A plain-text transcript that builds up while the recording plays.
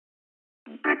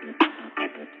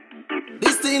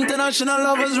This the international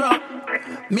lovers rock.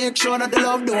 Make sure that the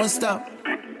love don't stop.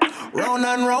 Round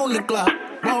and round the clock.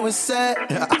 What we say?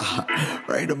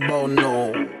 Right about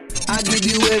now. I give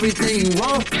you everything you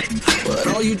want, but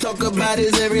all you talk about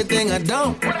is everything I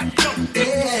don't.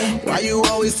 Yeah, why you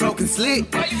always talking slick?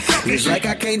 It's like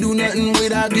I can't do nothing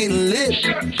without getting lit.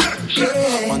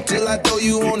 Yeah, until I throw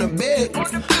you on the bed.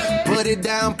 Put it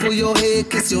down, pull your head,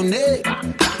 kiss your neck.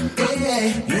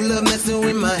 Yeah, you love messing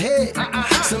with my head.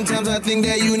 Sometimes I think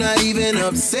that you not even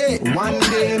upset. One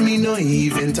day me no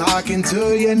even talking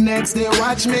to you, next day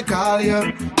watch me call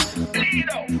you.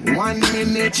 1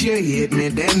 minute you hit me,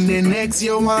 then the next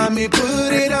you want me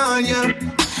put it on you.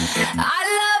 I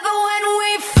love it when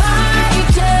we fight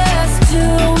just to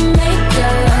make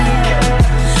love.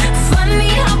 Funny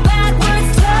how backwards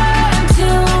turn to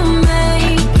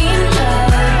making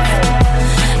love.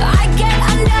 I get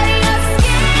under your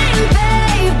skin,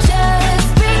 babe, just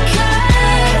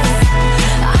because.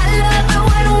 I love it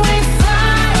when we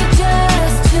fight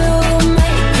just to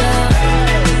make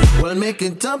love. Well, make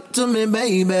it up to me,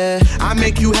 baby. I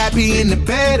make you happy in the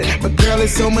bed, but girl,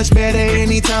 it's so much better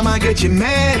anytime I get you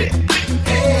mad.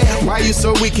 Yeah. Why you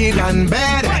so wicked and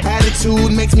bad?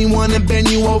 Attitude makes me wanna bend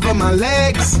you over my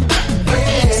legs.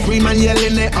 Yeah. Scream and yell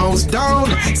in the house down.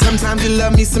 Sometimes you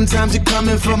love me, sometimes you're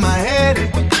coming for my head.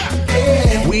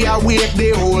 Yeah. We out with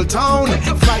the whole town,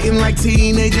 fighting like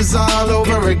teenagers all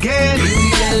over again. You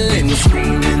yelling,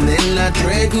 screaming, then I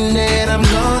threaten that I'm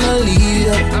gonna leave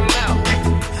you. I'm out.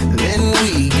 Then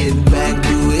we get back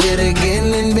to it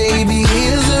again, and baby,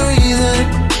 here's the reason.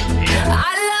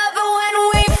 I love it when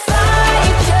we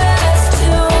fight just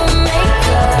to make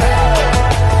love.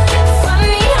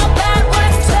 Funny how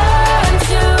backwards turn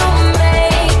to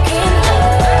making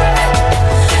love.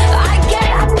 I get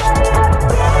under your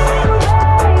skin, babe, just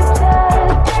because.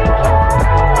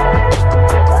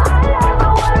 I love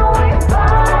it when we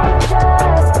fight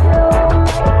just to make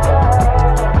love.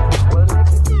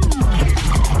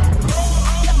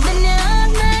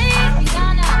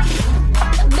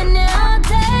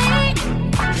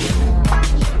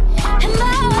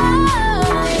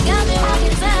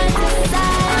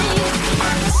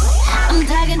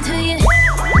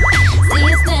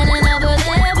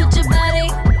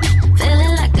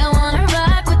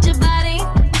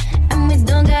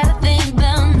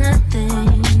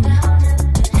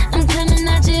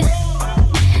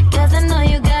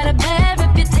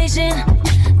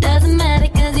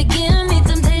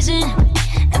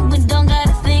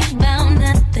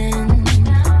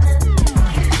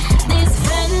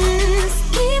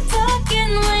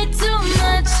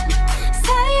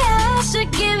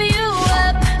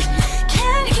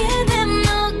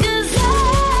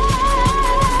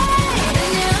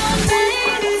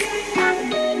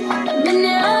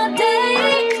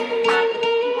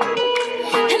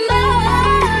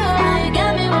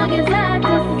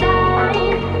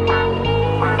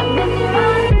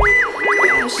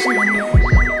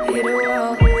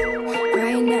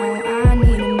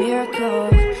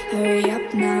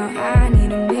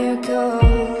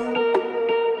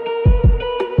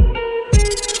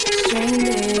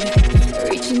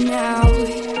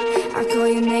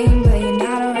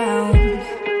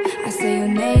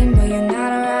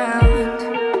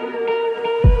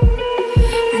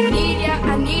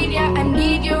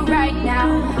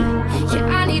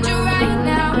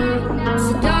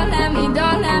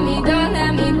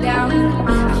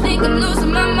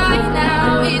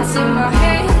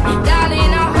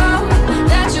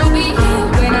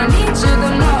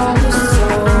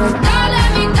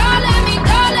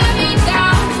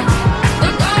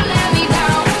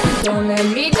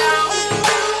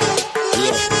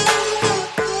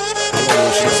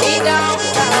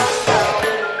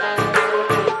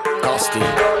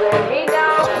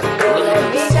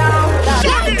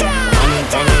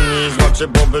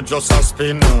 Bubble just a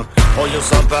spin. Oh, you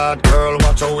so bad, girl,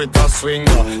 watch how it a swing.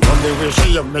 From the way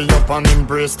she have me up and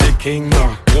embrace the king.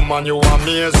 Woman, you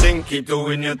amazing, keep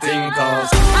doing your thing, cause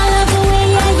I love the way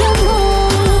you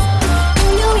move.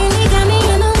 You really got me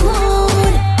in a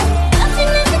mood.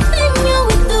 Loving everything you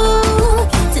would do.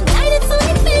 Tonight it's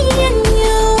only me and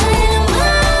you.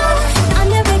 I'm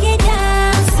your reggae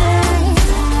dancer.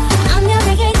 I'm your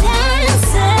reggae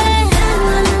dancer.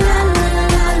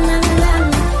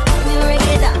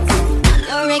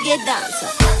 Dancer.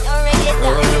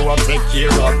 Girl, you a take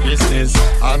care of business.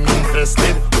 I'm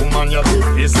invested, woman, you big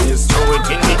business. Throw it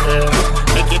in the air,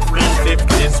 make it real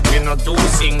 50s. We not do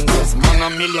singles, man a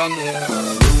millionaire.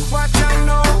 What I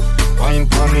know, wine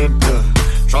on it,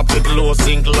 drop it low,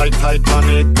 sink like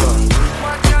Titanic.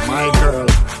 My girl,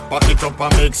 pack it up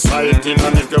and make exciting.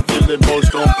 And if you feel the pulse,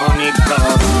 don't panic. I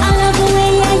love the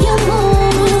way you move.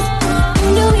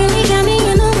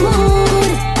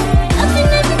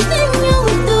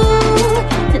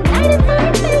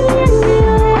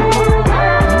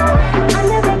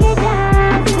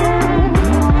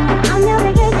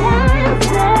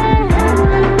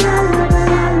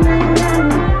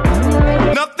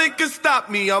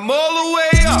 me. I'm all the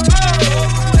way up.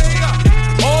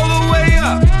 All the way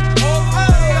up.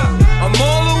 I'm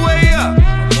all the way up.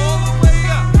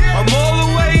 I'm all the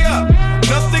way up.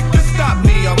 Nothing can stop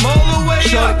me. I'm all the way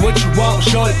up. Show it what you want,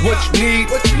 show it what you need.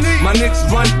 My niggas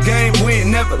run the game, we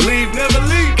ain't never leave.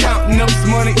 Counting up this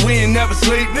money, we ain't never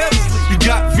sleep. You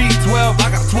got V12, I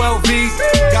got 12 V's.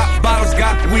 Got bottles,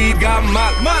 got weed, got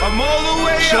my. I'm all the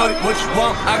way up. Show it what you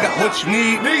want, I got what you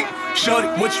need. Shorty,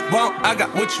 what you want? I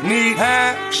got what you need.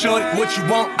 Shorty, what you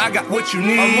want? I got what you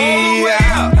need. I'm all the way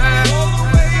up.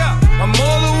 I'm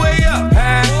all the way up.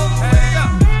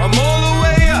 I'm all the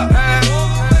way up.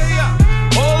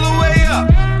 All the way up.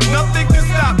 Nothing can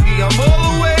stop me. I'm all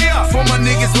the way up. For my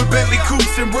niggas with Bentley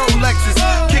coupes and Rolexes,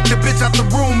 kicked the bitch out the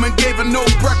room and gave her no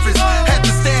breakfast. Had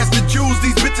to stash the jewels,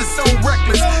 these bitches so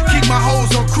reckless. Keep my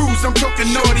hoes on cruise, I'm talking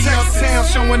naughty uptown,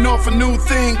 showing off for new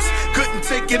things. Couldn't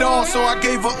take it all, so I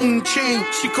gave her chain.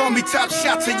 She called me top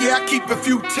shot, so yeah, I keep a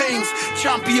few things.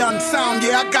 Champion sound,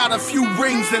 yeah, I got a few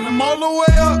rings, and I'm all the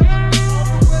way up.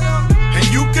 And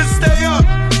you can stay up.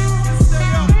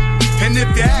 And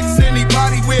if you ask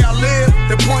anybody where I live,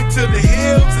 they point to the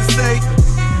hills and say,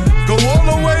 go all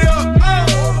the way up.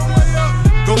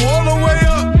 Go all the way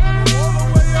up.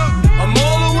 I'm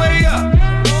all the way up.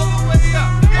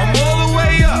 I'm all the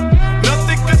way up.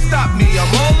 Nothing can stop me.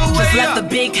 I'm all the way up. Just left the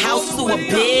big house to a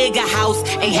bigger house.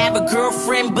 Ain't have a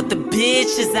girlfriend, but the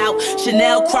bitch is out.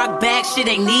 Chanel Croc bag, shit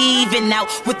ain't even out.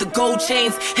 With the gold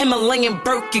chains, Himalayan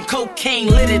Birkin, cocaine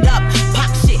lit it up.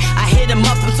 Pop shit, I hit him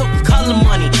up, I'm talking color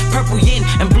money. Purple yin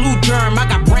and blue germ, I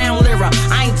got brown lira.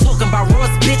 I ain't talking about Ross,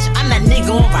 bitch, I'm that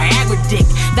nigga on Viagra dick.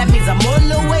 That means I'm all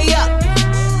the way up.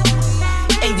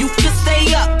 And you can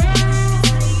stay up.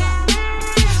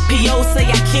 P.O. say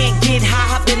I can't get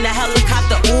high, hop in the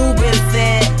helicopter, Uber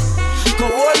said, go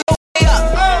all the way up.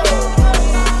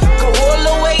 Go all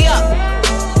the way up.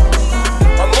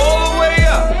 I'm all the way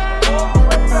up.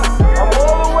 I'm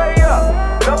all the way up.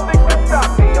 Nothing can stop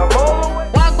me. I'm all the way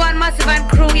up. Wagwan Massive and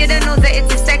crew, you don't know that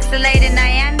it's a sexy lady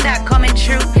Nyanda coming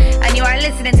true. And you are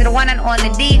listening to the one and only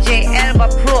DJ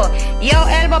Elba Pro. Yo,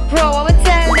 Elba Pro, what we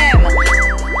tell them?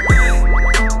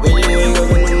 When you wake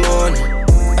up in the morning,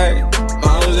 hey,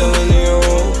 mom's yelling in your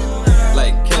room,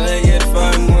 like, can I get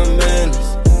 5 more minutes?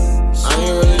 I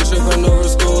ain't really tripping over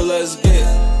school, let's get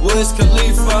Wiz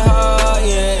Khalifa high,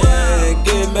 yeah.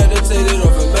 Get meditated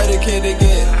off and medicated,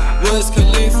 get Wiz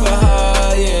Khalifa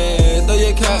high, yeah. Throw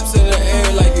your caps in the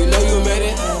air like you know you made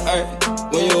it, hey.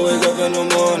 When you wake up in the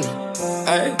morning,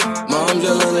 hey, mom's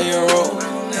yelling in your room,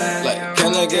 like,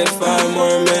 can I get 5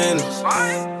 more minutes?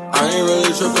 I ain't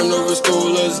really tripping over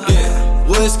school, let's get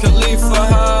Wiz Khalifa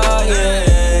high,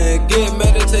 yeah. Get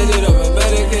meditated up and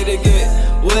medicated, get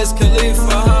Wiz Khalifa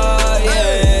high,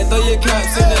 yeah. Throw your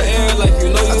caps in the air like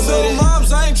you know you made it.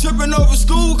 Moms, I ain't tripping over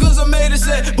school cause I made it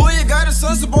set. Boy, you got a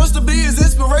son supposed to be his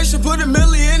inspiration. Put $1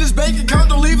 million in his bank account,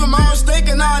 don't leave him out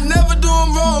mistaken. I never do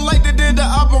him wrong like they did the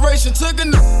operation. Took a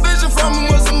vision from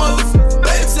him, was a motherfucker.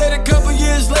 They said a couple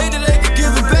years later they could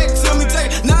give it back to me.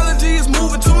 Technology is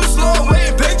moving too slow,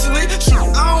 waiting patiently.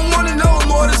 I don't wanna know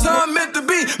more, that's how I'm meant to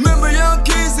be. Remember young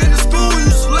kids in the school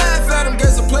used to laugh at them.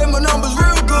 Guess I play my numbers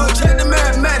real good, check the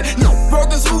mathematics.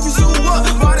 Broken Suvi Zoo up,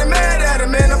 why they mad at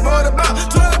him, man? I bought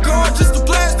about 12 cars just to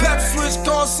blast. Pap switch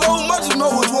cost so much, I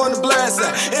know which one to blast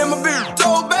at. And my beer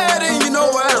so bad, and you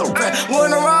know I don't back.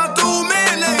 Went around through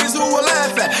mayonnaise, who will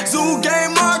laugh at? Zoo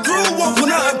game, my crew, won't put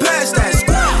nothing past that.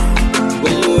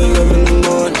 When you wake up in the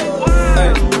morning,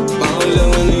 hey, mom's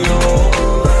yelling in your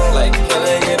room, like, can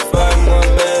I get 5 more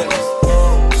minutes?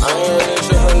 I ain't really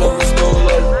tripping over school,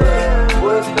 let's get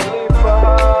Wiz Khalifa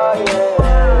high,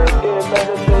 yeah. Get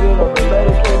meditated up and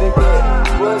medicated, get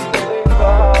Wiz Khalifa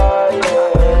high,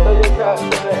 yeah. Throw your caps in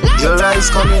the air. Your eyes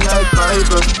coming like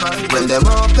Bible. When them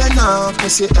open up, you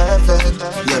see heaven.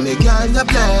 Yeah, me girl, you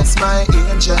bless my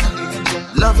angel.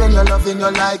 Loving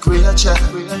you like Rachel.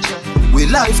 We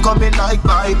life coming like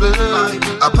Bible.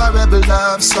 A parable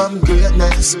of some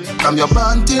greatness. From your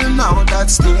born till now,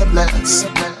 that's stay blessed.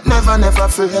 Never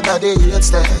fear that they hate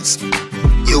stairs.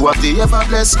 You have the ever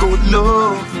blessed good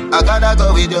love. I gotta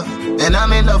go with you, and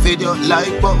I'm in love with you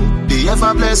like wow. The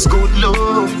ever blessed good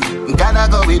love.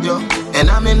 Gotta go with you, and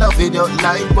I'm in love with you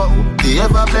like wow. The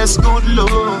ever blessed good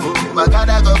love. I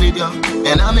gotta go with you,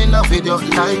 and I'm in love with you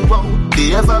like wow.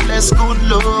 The ever blessed good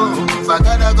love. I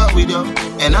gotta go with you,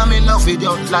 and I'm in love with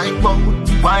you like wow.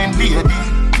 Wine baby,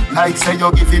 like say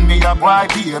you're giving me a boy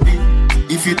baby.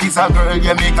 If it is a girl,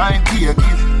 you make kind take it.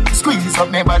 Squeeze up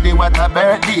my body, what a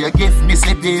birthday gift. Me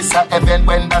say this a heaven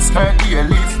when the skirt here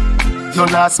lift. Your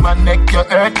last man make your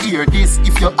earth hear this.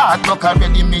 If your heart broke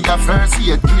already, me a first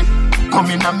aid kit. Come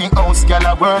in a me house, girl,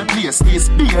 a world place this.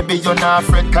 Baby, you're not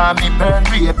afraid, call me burn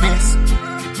rapist.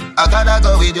 I gotta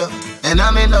go with you, and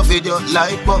I'm in love with you.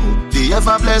 Like wow, the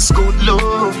ever blessed good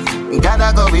love.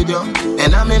 Gotta go with you,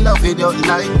 and I'm in love with you.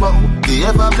 Like wow, the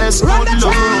ever blessed good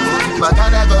love. I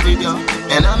gotta go with you,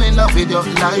 and I'm in love with you.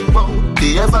 Like wow,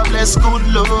 the ever blessed good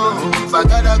love. I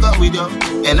gotta go with you,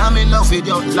 and I'm in love with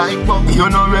you. Like wow, you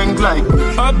know rank like.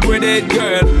 Up with it,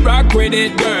 girl. Rock with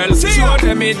it, girl. Show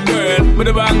them it, girl. With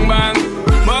a bang bang.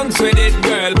 Bounce with it,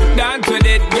 girl. Dance with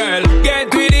it, girl.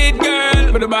 Get with it,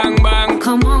 girl. With a bang bang.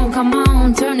 Come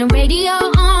on, turn the radio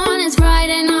on. It's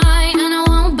Friday night and I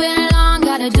won't be long.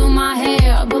 Gotta do my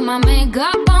hair, put my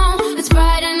makeup on. It's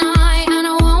Friday night and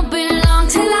I won't be long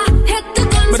till I hit the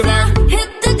dance floor,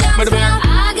 hit the dance floor.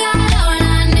 I got all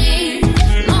I need.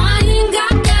 No, I ain't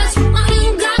got cash,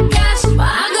 but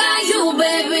I got you,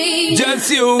 baby. Just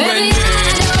you, baby.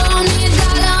 I don't need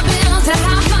dollar bills to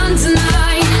have fun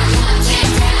tonight.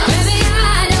 Baby,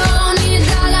 I don't need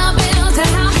dollar bills to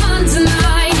have fun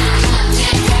tonight.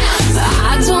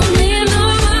 I don't need no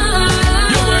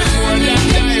money. You're worth more than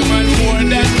diamond, more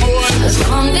than gold. As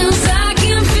long as I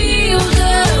can feel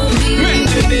the beat.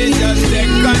 Mentally just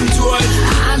take control.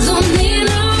 I don't need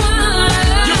no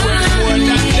money. You're worth more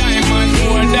than diamond,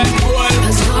 more than gold.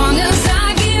 As long as I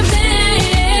keep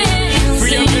dancing.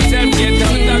 Free up yourself, get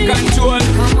out of control.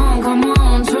 Come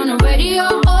on, turn the radio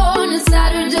on. It's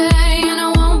Saturday and I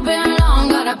won't be long.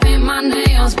 Gotta paint my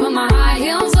nails, put my high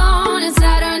heels on. It's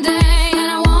Saturday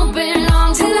and I won't be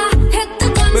long till I hit the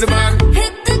dance With a bang. floor,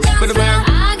 hit the dance With a floor. bang. I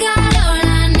got all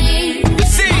I need.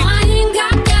 See. No, I ain't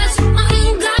got cash,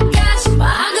 but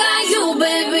I got you,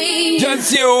 baby.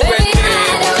 Just you, Baby, baby.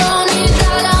 I don't need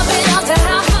dollar bills to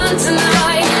have fun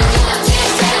tonight.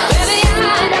 Baby,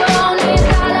 I don't need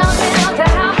dollar bills to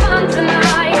have fun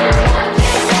tonight.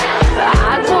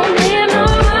 I don't need no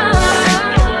money.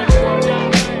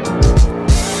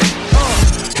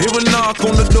 Hear a knock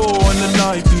on the door and the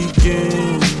night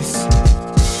begins.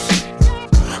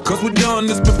 Cause we've done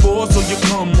this before, so you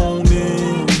come on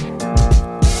in.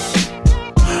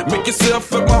 Make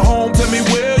yourself at my home, tell me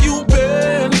where you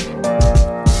been.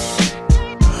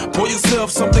 Pour yourself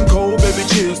something cold, baby,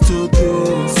 cheers to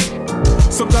this.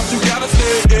 Sometimes you gotta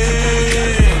stay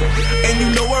in, and you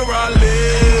know where I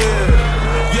live.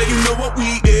 Yeah, you know what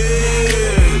we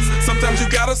is. Sometimes you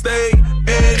gotta stay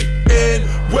in.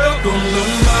 Welcome to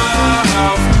my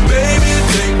house, baby,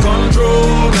 take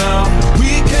control now.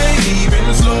 We can't even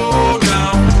slow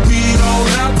down. We don't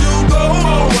have to go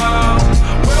a while.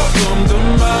 Welcome to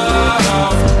my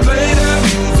house, play that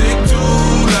music too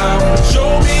loud.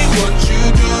 Show me what you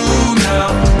do now.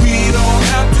 We don't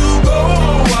have to go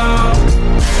a while.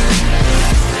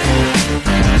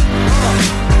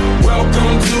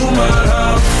 Welcome to my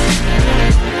house.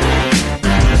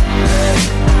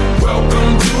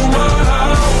 Welcome to my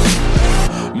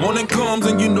house. Morning comes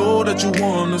and you know that you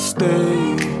wanna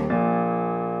stay.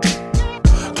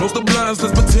 Close the blinds,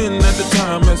 let's pretend that the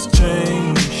time has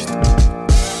changed.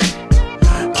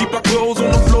 Keep our clothes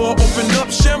on the floor, open up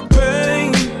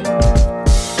champagne.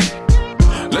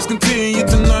 Let's continue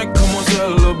tonight, come on,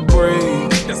 celebrate.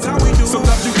 That's how we do.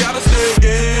 Sometimes you gotta stay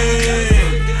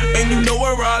in, and you know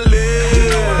where I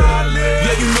live.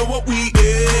 Yeah, you know what we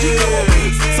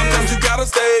is. Sometimes you gotta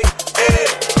stay in.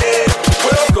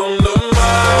 Welcome to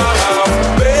my house,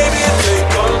 baby, take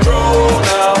control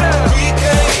now. We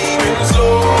can't even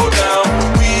slow down.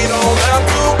 We don't have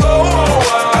to go a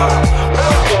while.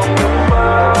 Welcome to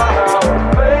my house,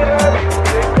 baby,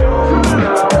 take control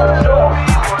now. Show me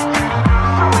what you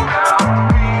do now.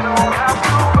 We don't have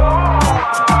to go a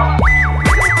while.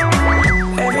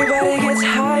 Everybody gets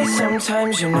high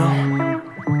sometimes, you know.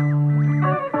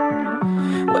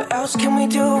 What else can we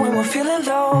do when we're feeling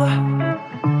low?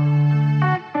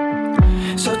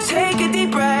 So take a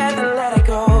deep breath and let it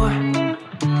go.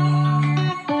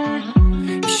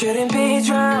 You shouldn't be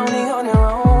drowning on your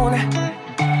own.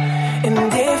 And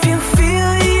if you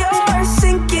feel you're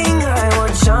sinking, I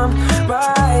will jump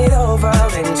right over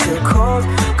into cold,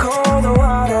 cold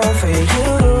water for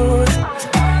you.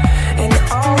 And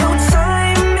although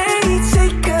time may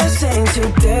take us into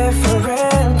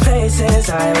different places,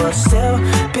 I will still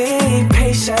be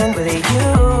patient with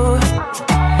you.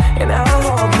 And I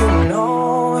hope you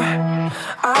know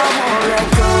I won't let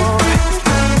go.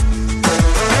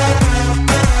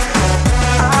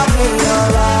 I'll be your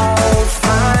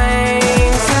lifeline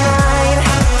tonight.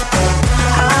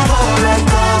 I won't let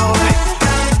go.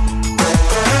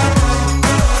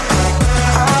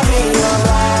 I'll be your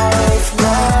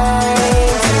lifeline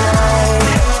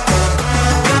tonight.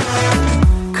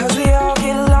 'Cause we all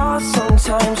get lost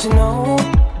sometimes, you know.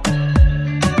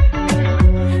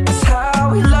 It's how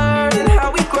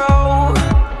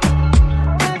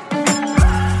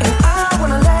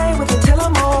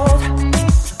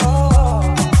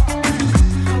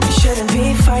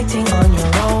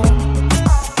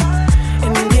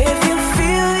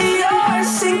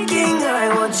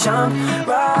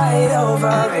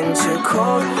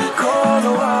cold, cold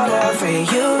water for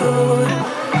you.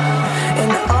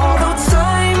 And although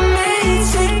time may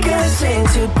take us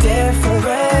into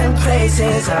different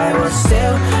places, I will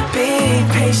still be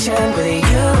patient with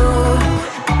you.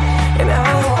 And I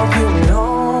hope you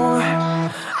know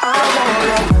I won't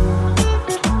let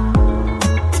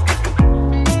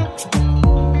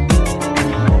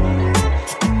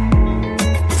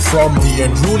From the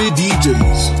Unruly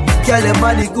DJs. Girl, your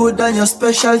body good and you're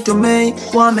special to me.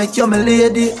 Wanna make you my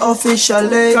lady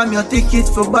officially. From your ticket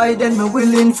for buy, then me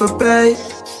willing for pay.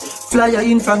 Fly you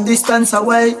in from distance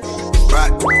away.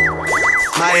 Right.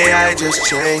 My AI just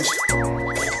changed.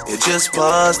 It just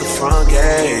buzzed the front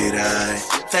gate. I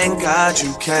thank God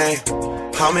you came.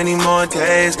 How many more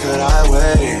days could I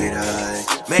wait? I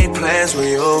made plans with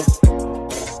you,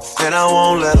 and I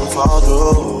won't let them fall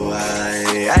through.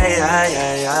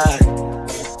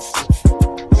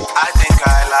 I think I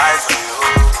lie for you.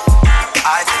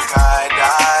 I think I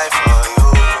die for you.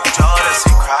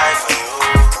 Jealousy cry for you.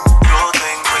 Do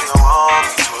things when you want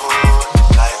me to.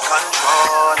 Like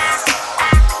control.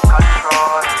 Like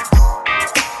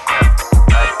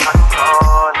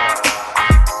control.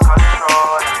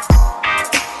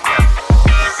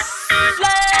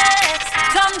 Flex,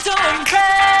 time to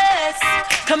impress.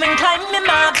 Come and climb in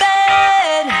my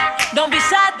bed. Don't be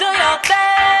shy, do your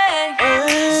thing.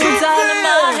 It's all in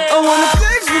my head. I wanna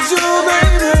flex with you,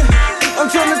 baby. I'm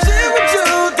tryna chill with you,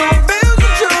 throw bills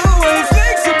with you. Ain't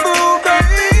flexible,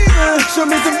 baby. Show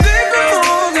me some bigger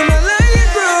moves and I'll let you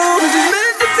through. This is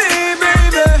meant to be,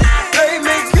 baby. Hey,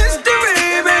 make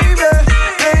history, baby.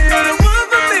 Hey, you're the one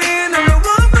for me and I'm the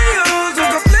one for you. So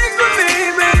come flex with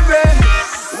me, baby.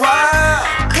 Wow.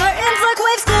 Curtains like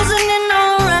waves closing in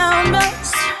around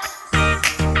us.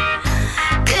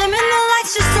 Dimming the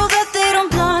lights just so that they don't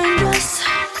blind us.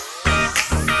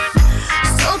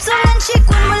 So tongue in cheek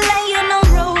when we're laying on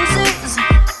roses.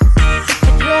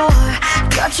 But you're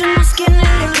touching my skin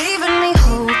and you're leaving me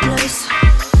hopeless.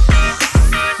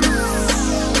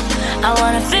 I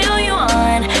wanna feel you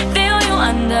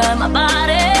under my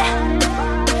body.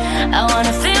 I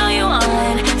wanna feel you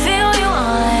on.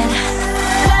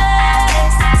 Flex,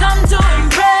 time to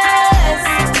impress.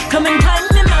 Come and climb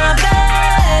in my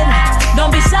bed.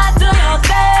 Don't be shy, do your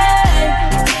thing.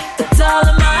 It's all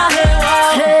in my head.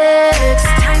 Flex,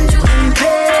 time to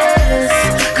impress.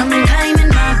 Come and climb in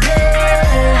my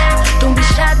bed. Don't be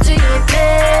shy to your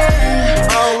bed.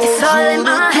 It's all in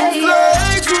my head.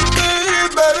 Flex with me,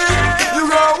 baby. You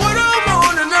got what I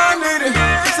want and I need it.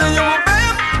 Say you a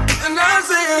bam and I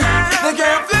say it. They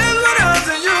can't feel what else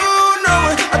and you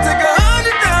know it. I take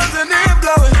 100,000 and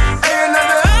blow it. Ain't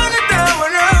another 100,000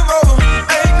 when I'm over.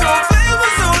 Ain't gon' feel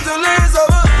what's on till it's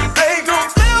over. Ain't gon'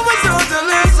 feel what's on till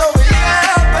it's over.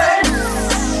 Yeah, baby.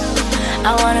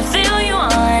 I wanna feel you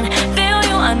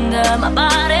under my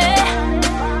body.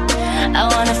 I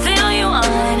wanna feel you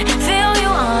on.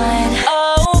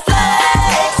 Oh,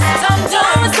 flex, time to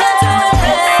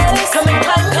impress. Come and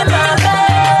climb in my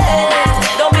bed.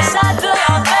 Don't be shy, do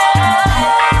your thing.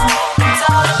 It's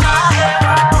all in my head.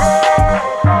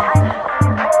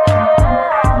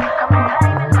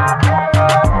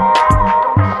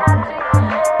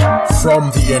 From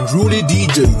the Unruly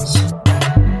DJs.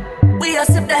 We are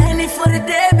sip the Henny for the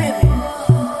day, baby.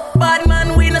 Bad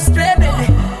man, we no stray, baby.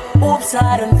 Oops,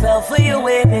 I done fell for your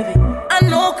way, baby. I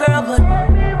know, girl, but you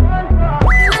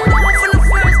know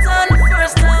from the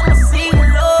first time I seen your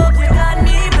love, you got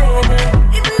me, baby.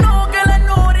 Even though, girl, I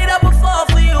know that I would fall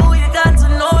for you, you got to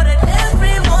know that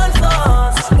everyone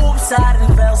falls. Oops, I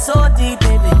done fell so deep,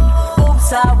 baby.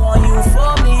 Oops, I want you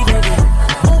for me, baby.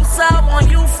 Oops, I want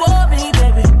you for me,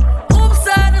 baby. Oops,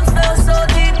 I done fell so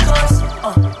deep, 'cause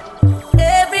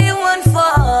everyone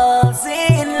falls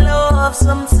in love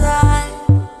sometime.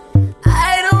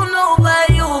 I don't know about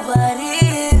you, but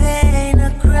it ain't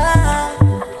a crime.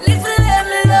 If you let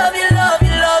me love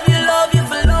you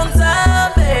for a long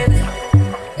time, baby.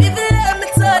 If you let me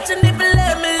touch and if you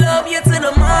let me love you to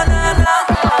the morning,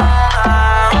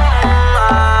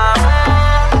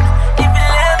 if you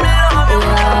let me love you,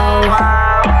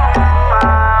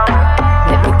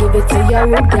 let me give it to your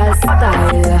rude girl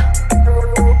style.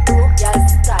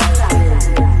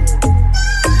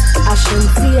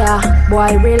 Ashantia,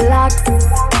 boy, relax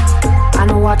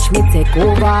and watch me take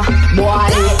over.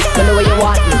 Boy, you know what you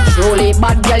want me truly.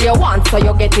 Bad girl you want, so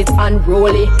you get it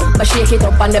unruly. But shake it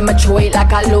up and then I throw it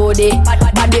like a loadie.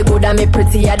 Body good and me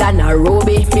prettier than a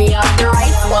ruby. Me have the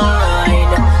right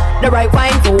wine. The right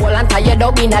wine to hold and tie you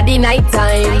down in the night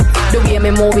time. The way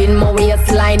me moving my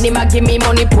waistline, him a give me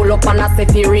money, pull up and I say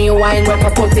fi rewind. When I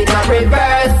put it in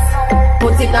reverse,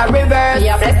 put it in reverse.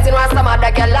 Yeah, blessing when some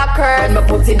other girl a curse. When me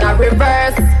put it in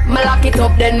reverse, me lock it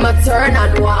up then me turn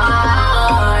and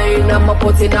wine. And me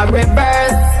put it in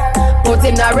reverse, put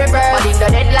it in reverse. But in the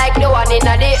dead like the one in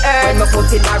the earth. When me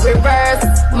put it in reverse,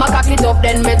 me cock it up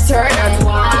then me turn and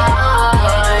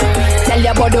wine. Tell you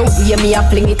about the way me a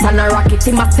fling it and a rock it.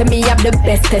 He must say me have the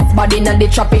bestest body in the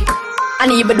tropic.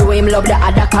 And even though him love the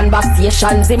other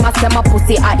conversations, he must say my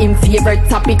pussy are him favorite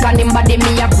topic. And him body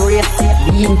me a brace it.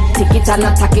 Lean, take it and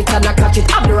attack it and a catch it.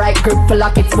 Have the right grip for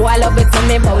lock it. So I love it so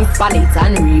me bounce on it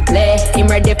and replay. Him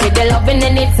ready for the loving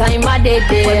anytime I did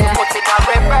it. When me put it in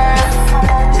reverse,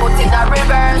 put it in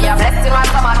reverse. Yeah, blessing when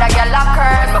some other girl a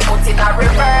curse. Me put it in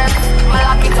reverse, me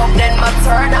lock it up then me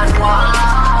turn and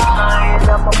wine.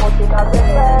 Me put it in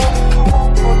reverse,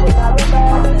 put it in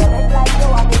reverse. Yeah, like the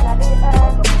one in the earth.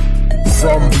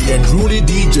 From the Unruly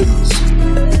DJs.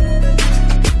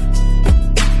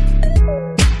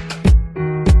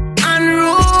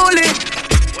 Unruly.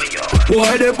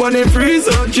 Why they on the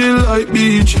freezer chill like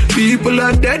beach? People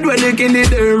are dead when they can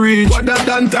their reach. What that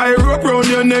done tie rope round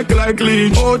your neck like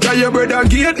leech? Out of your brother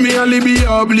get me and leave me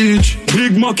a bleach.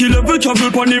 Big Macky level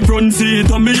travel on the front seat.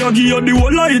 And me a give you the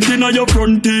whole light in your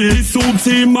front teeth. This soup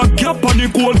see my cap on the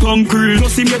cold concrete.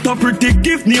 Plus he met a pretty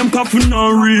gift named Coffin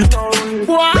and Reed.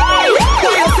 Why? Why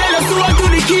you tell us who to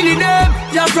the killing them?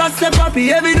 Your frost step up,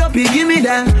 heavy up, give me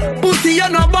them. Pussy you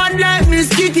no bad like me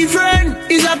skitty friend.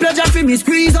 It's a pleasure for me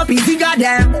squeeze up easy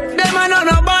goddamn. Them a no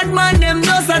bad man, them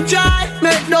just a try.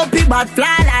 Make no big bad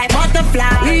fly like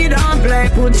butterfly. We don't play,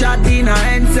 put your dinner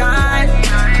inside.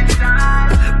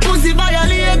 Pussy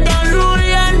violate, don't rule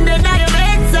and then I am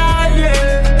inside,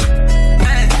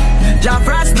 yeah.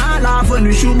 Jafras not laugh when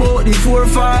we shoot out the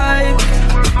 4-5.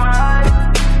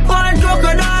 One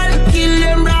crocodile, kill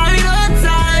them right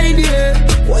outside, yeah.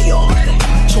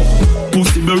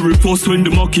 Pussy very fast when the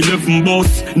Mach 11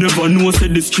 boss. Never know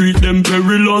said the street them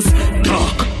perilous.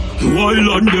 Dark, wild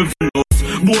and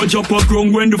devilious. Boy drop a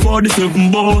ground when the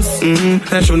 47 boss.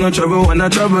 They show no trouble when I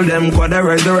trouble them. Quad I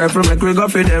rise the rifle make we go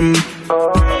for them.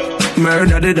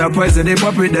 Murder did a poison they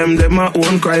pop with them. Them my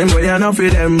own crime but you not for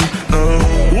them.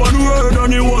 One word on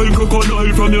the wild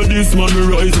crocodile. From your this man we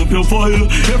rise up your file.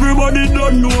 Everybody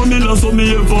don't know me last so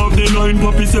me ever have the 9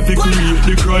 Papi say fi create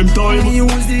the crime time. Me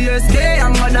use the SK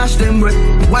and go dash them with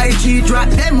YG drop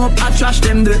them up I trash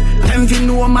them there. Them fi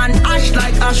know man ash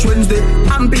like Ash Wednesday.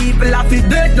 And people have fi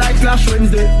dead like Flash Wednesday.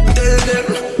 Tell them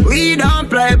we don't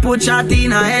play put shot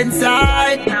in a head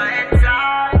side.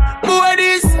 Boy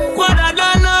this what I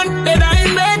done on then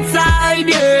I'm bedside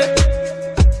yeah.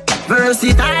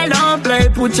 Versatile don't play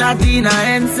put shot in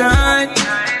a inside.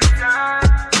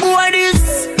 Boy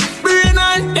this brain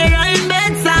on then I'm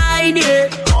bedside yeah.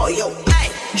 Oh yo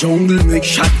Jungle make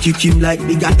shot kick him like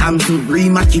Bigger Thompson.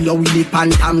 Rima killer with the Pan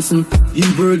Thompson. The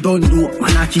world don't know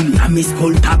man a kill. I miss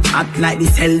cold top act like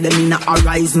this hell them in a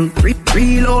horizon.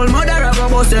 Real old mother of a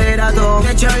boss say that oh.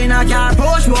 Get you in a car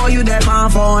push boy you deaf on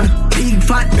phone. Big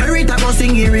fat berry go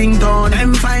sing a ringtone.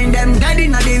 Them find them dead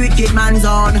in a the wicked man's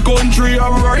on. Country a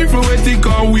rifle with thick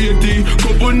and weighty.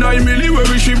 Couple 9 milli where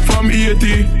we ship from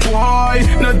 80. Why?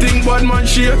 Nothing bad man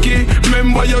shaky.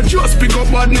 Remember you just pick up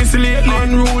badness lately.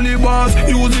 Unruly boss.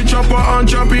 Use the chopper and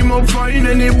chop him up fine.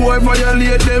 Any boy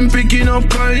violate them picking up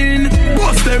kind.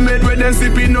 Bust them head when them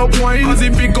sipping up wine. As he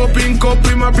pick up in cup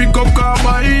him a pick up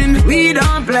carbine. We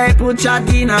don't play put shot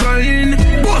in a kind.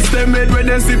 Bust them head when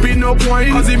them sipping up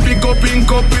wine. As he pick up in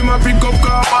cup him a pick up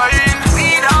carbine.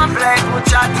 We don't play put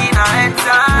shot in a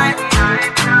inside.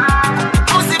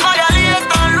 Pussy violate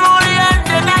unruly and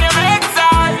then I am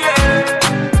inside yeah.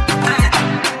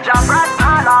 Jump right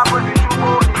now laugh when we shoot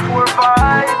out the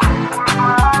 4-5.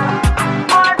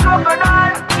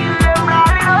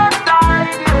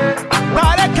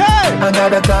 I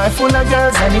got a car full of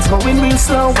girls and it's going real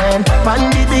slow. And on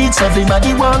the beach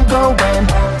everybody want go. And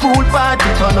pool party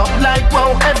turn up like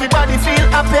wow. Everybody feel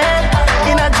happy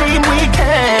in a dream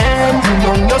weekend. You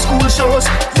know your school shows,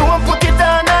 don't put it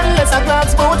on unless a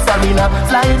glass boat. Farina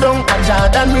fly down and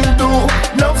Jordan will do.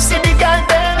 Love see the girl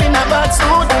there in a bad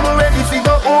suit. I'm ready to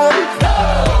go home.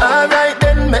 Alright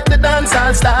then, make the dance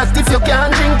all start. If you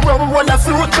can't drink rum, roll a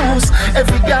fruit juice.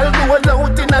 Every girl go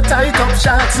out in a tight up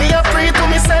shots. Me a pray to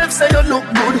myself, say you look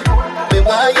good. Me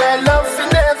why your love fi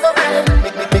never end.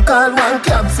 Me call one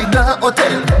cab figure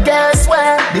hotel. Guess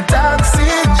where? The taxi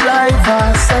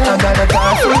driver said I got a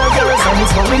car full of girls and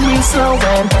it's going real slow.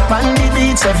 And on the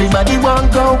beach everybody want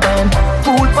go. And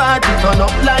pool party turn up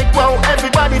like wow.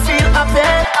 Everybody feel happy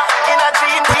in a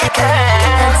dream weekend.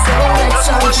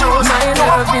 My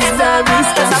love is very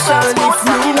special. If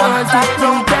you want it,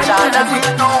 you can have it.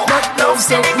 But love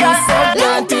set me for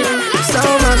granted. So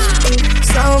much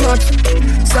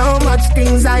So much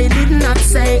things I did not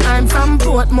say. I'm from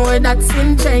Portmore, that's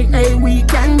in J. Hey, we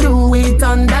can do it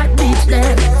on that beach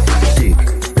there. Tick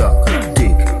tock,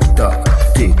 tick tock,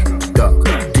 tick tock,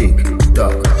 tick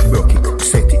tock. Broke it,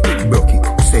 set it, broke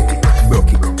it, set it,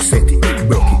 broke it, set it,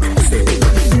 broke it, set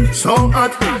it. So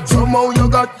hot, somehow you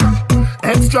got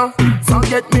extra,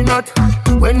 forget me not.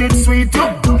 When it's sweet, you,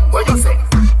 what you say?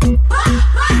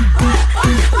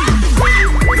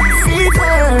 Fever,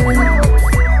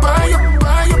 buy up.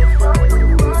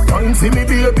 Time for me,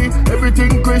 baby,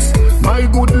 everything crisp. My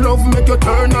good love make you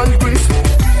turn and crisp.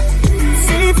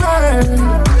 Fever,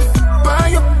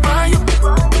 buy up.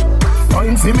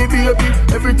 Time for me, baby,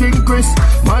 everything crisp.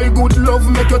 My good love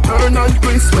make you turn and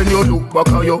crisp. When you look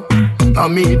back at you, I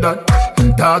mean that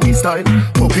doggy style,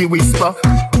 puppy whisper.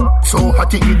 So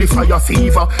hot it the fire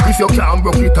fever. If you can't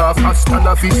broke it off, hasta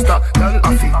la vista. Girl,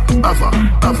 afi, ava,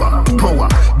 power,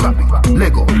 grab it,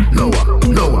 Lego,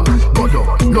 lower, godo,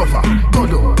 lover,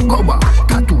 godo, goba,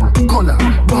 tattoo, color,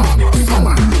 bomb,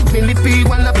 summer. Millipi,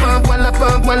 walla pump, color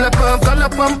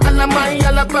pump, alla my,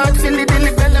 alla pump, silly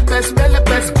dilly, bella pest,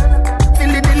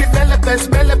 silly dilly, bella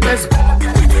pest.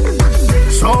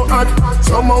 So hot,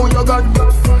 somehow you got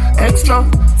extra,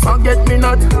 forget me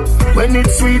not. When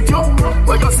it's sweet, you,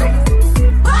 what you say?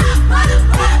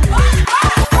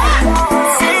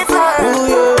 Fever, oh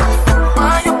yeah,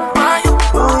 buy up.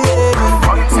 Oh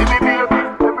yeah, see me baby,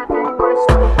 everything crisp.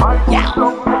 Yeah.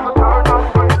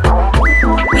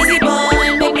 Easy boy,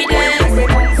 make me dance.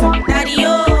 Daddy,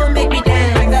 oh, make me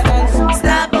dance.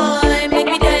 Star boy, make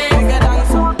me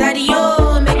dance. Daddy,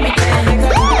 oh, make me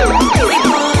dance. Easy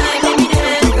boy, make me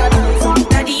dance.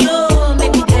 Daddy, oh,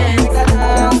 make me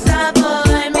dance. Star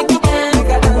boy, make me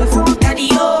dance. Daddy,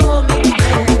 oh, make me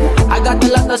dance. I got a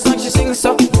lot of songs she sings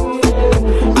so.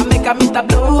 I make her meet a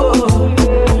blow.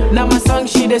 Now my song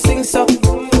she dey sing so.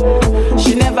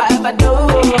 She never ever do.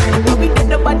 But we did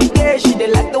nobody there. She dey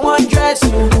like the one dress.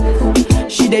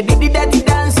 She dey do the dirty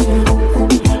dance.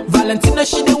 Valentino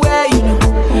she dey wear, you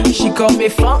know. She call me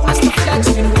funk master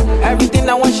flex, you know. Everything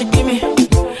I want she give me.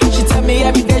 She tell me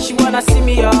every day she wanna see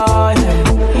me, oh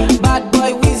yeah. Bad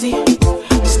boy Weezy,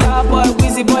 star boy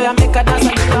Weezy boy I make her dance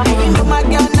like you know. You know my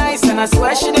girl nice and I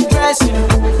swear she dey dress, you know.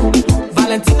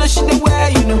 Valentino she dey wear,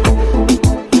 you know.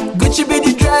 Gucci be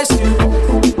the dress, you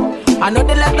know. I know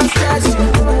they like the stress, you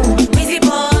know. Easy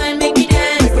boy, make me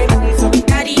dance.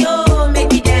 Daddy, oh, make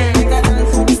me dance.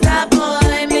 Star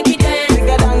boy, make me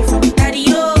dance. Daddy,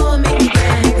 oh, make me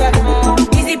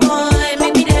dance. Easy boy,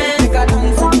 make me dance.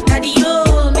 Daddy,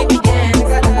 oh, make me dance.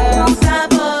 Star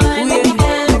boy, make me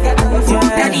dance.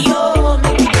 Daddy, oh,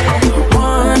 make me dance.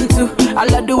 1, 2, I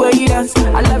love the way you dance.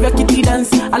 I love your kitty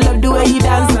dance. I love the way you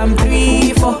dance. I'm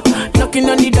 3, 4, knocking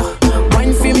on the door.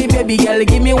 One for me, baby girl,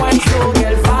 give me one show,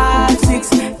 girl. 5, 6,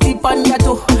 tip on your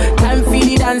toe. Time for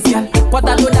the dance, girl. What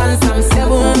I do dance, I'm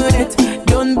 7, 8.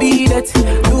 Don't beat it.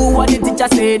 Do what the teacher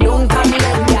say, don't come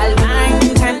late, girl.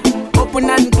 9, 10, open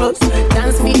and close.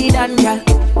 Dance for the dance, girl.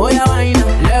 Oh yeah, wine up.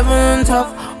 11,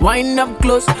 12, wind up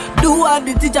close. Do what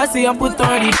the teacher say and put on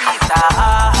the beat.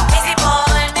 Easy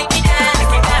boy, make me dance.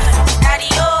 Daddy,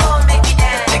 oh, make me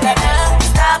dance.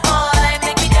 Star boy,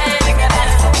 make me dance.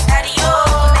 Daddy,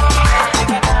 oh, make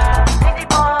me dance. Easy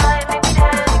boy, make me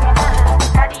dance.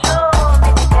 Daddy, oh,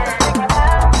 make me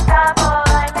dance. Star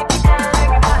boy, make me dance.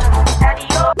 Daddy,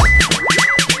 oh.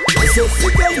 So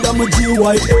figure I'm a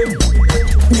GYM,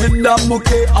 and I'm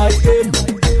okay I am.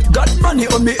 Got money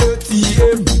on me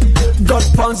ATM, got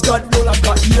pants, got dollar,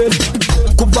 got yen.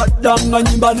 Kubadanga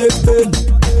nyimba ne pen,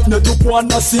 ne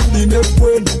tukwana sindi ne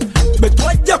kwen.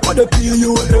 Betwaja kwa de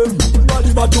PUM,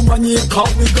 bali batu manyi how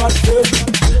we got them.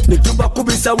 Ne tuba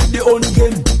kubisa with the own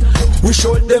game. We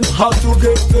show them how to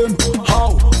get them.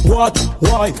 How, what,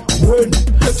 why, when.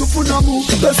 Let to put a move,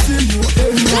 let's see you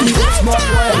in. Smart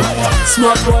wire,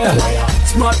 smart wire,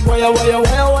 smart wire, wire,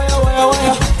 wire, wire, wire,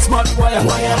 wire. Smart wire,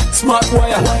 smart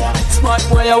wire, smart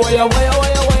wire, wire, wire,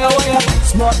 wire, wire, wire.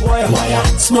 Smart wire,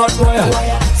 smart wire,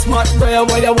 smart wire,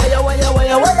 wire, wire, wire,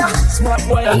 wire, wire. Smart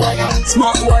wire,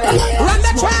 smart wire, run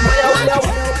the track.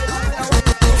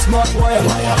 Smart wire,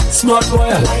 smart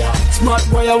wire, smart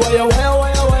wire, wire, wire,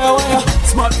 wire, wire, wire.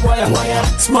 Smart wire,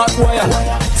 smart wire,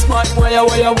 smart wire,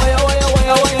 wire, wire, wire,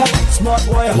 wire, wire. Smart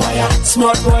wire,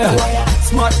 smart wire,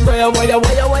 smart wire, wire,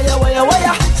 wire, wire, wire,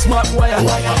 wire. Smart wire,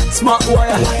 smart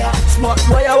wire, smart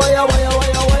wire, wire, wire,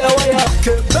 wire, wire, wire.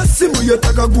 Kebesi mu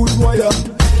yetaga good wire.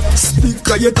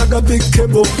 Speaker yetaga big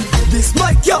cable. This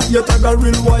mic yeah yetaga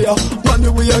real wire. Money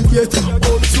we a get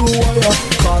all through wire.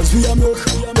 Cause we a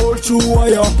make all through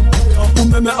wire.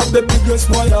 Umeme have the biggest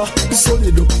wire.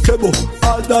 Solid cable,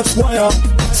 all that wire.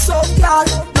 So girl,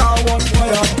 now one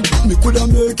wire. Me coulda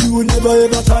make you never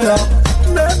ever tire.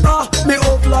 Remember, me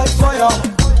up like fire.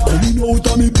 Coming out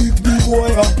of me big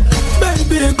wire.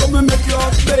 Baby, come and make your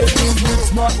baby.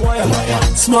 Smart wire,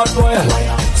 smart wire,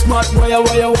 smart wire,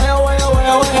 wire, wire, wire,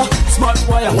 wire, wire. Smart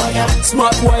wire,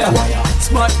 smart wire,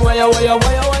 smart wire, wire,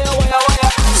 wire, wire, wire, wire.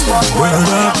 Smart wire,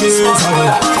 smart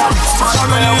wire, smart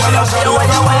wire, wire,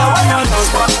 wire, wire, wire.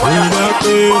 Smart wire,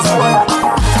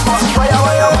 smart wire,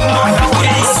 wire,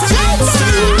 wire,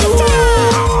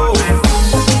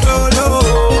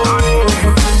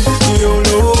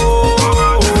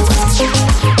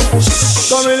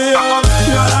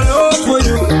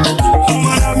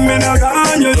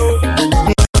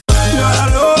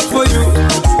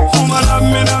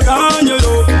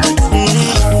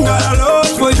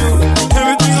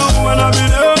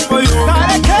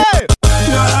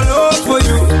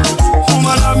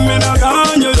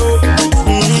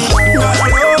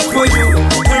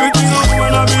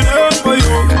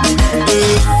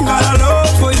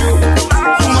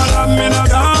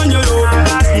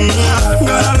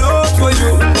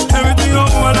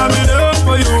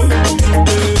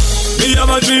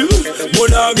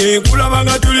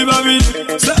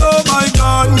 say oh my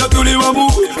God, Natuli Wabu.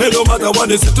 No matter what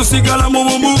they say to Sigala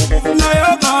Mumu. Now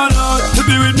you're gone to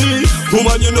be with me.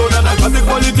 Woman, you know that I got the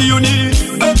quality you need.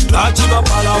 Lachiba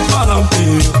Palam Palam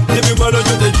P. Everybody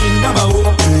just a king about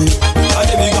I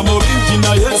think I'm more in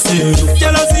yes.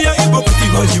 Jealousy, I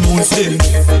hypocrite, but you won't say.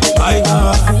 I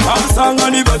I'm sang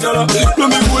on the bachelor. No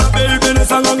me put a baby in a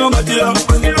sang on Matilla.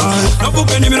 No book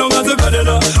any me long as a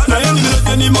cadena. Now you need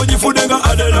any money for them.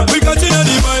 We got in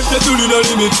the vibe, the tool in the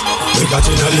limit. We got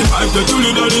in the vibe, the tool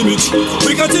in the limit.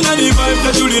 We got in the vibe,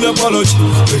 the tool in the apology.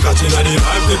 We got in the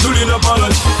vibe, the tool in the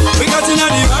apology. We got in the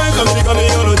vibe,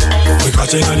 coming on. We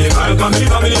got in the vibe, coming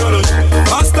on.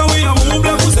 After we are moved,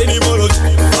 like who's any bology.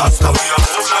 After we are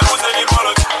moved, like who's any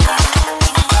bology.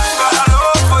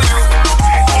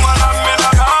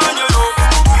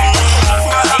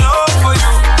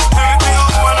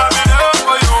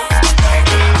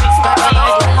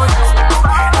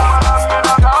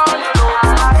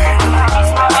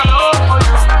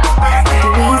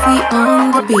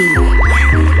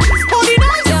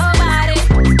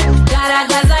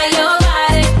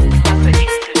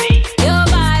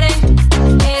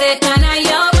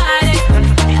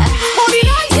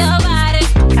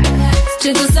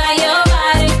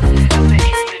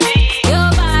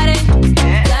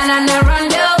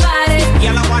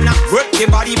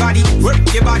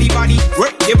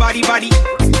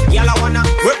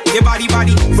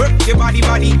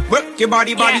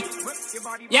 Body.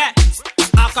 Yeah,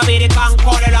 I can be the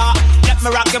concorder. Let me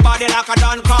rock your body like a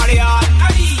Don Corleone.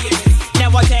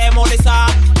 Never tell more this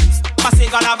up. My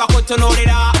single have a good to know it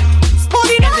up.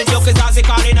 And the joke is as they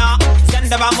call it up. Send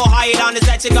them more higher than the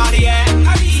set you got it, yeah.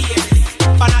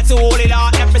 But not to hold it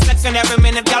on. Every second, every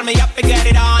minute, girl, me up to get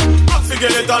it on. I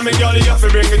forget it on me, girl, you have to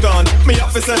bring it on. Me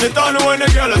have to send it on when the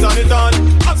girl is on it on.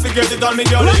 I forget it on me,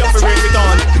 girl, you have to bring it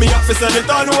on. Me have to send it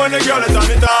on when the girl is on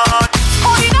it on.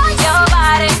 Your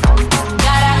body,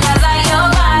 gotta like your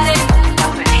body.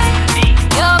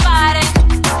 Your body,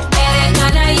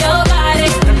 Americana, your body.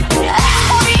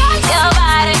 Your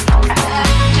body,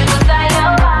 just like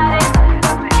your body.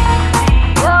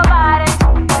 Your body,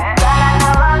 gotta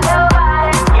your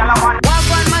body.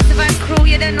 One massive and crew,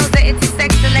 you don't know that it's a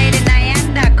sexy lady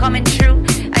Nyanda coming true,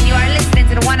 and you are listening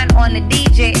to the one and only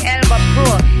DJ Elba Pro.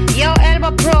 Yo,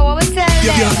 Elba Pro, what we tell them?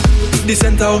 Yeah, the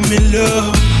center of me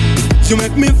love. You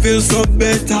make me feel so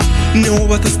better. No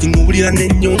what a sting over the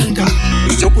nyonga.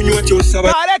 You put you at your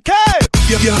sabbat.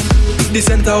 Yeah, the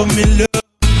center of me love.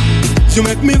 You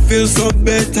make me feel so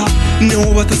better.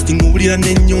 No what a sting over the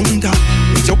nyonga.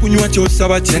 You put you at your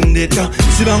sabbat chendeta.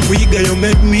 Siban kuiga you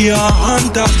make me a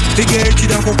hunter. Figure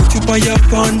it out for you by your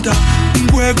panda.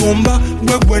 Bwe gomba,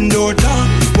 bwe gwendota.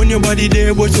 When your body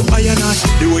there was so high and high.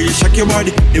 The way you shake your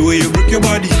body, the way you break your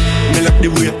body. Me like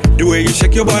the way you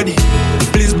shake your body.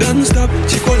 Please don't stop,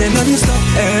 she calling non-stop.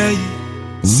 Hey,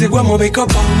 say what more wake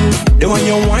up. The one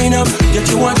you wind up, get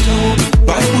you want to.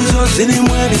 Bibles us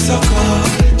anywhere they sucker.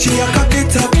 She a cock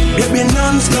it up, baby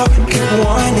non-stop. Keep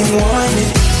whining.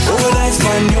 All eyes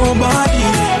find your body.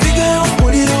 Figure out,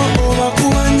 put it all over,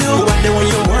 Kuwanyo. But the one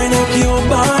you wind up your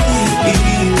body,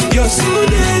 you're so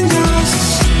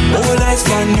dangerous. All eyes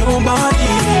find your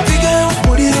body. Figure out,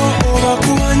 put it all over,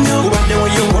 Kuwanyo. But the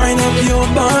one you wind up your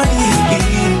body,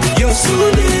 you're so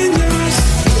dangerous.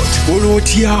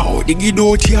 Olotia,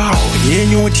 digidotia,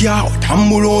 yenyotia,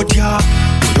 tambulotia,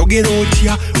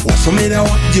 yogerotia, wasomera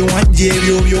wajje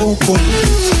byoko.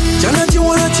 Jana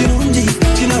chiwana chirungi,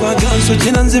 china baganso,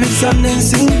 china nzibisa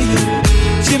nensimbi.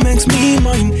 She makes me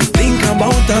mine, think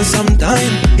about her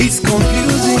sometime. It's it's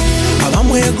confusing.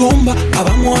 Abamwegomba,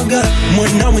 abamwagala,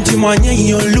 mwena wentimanye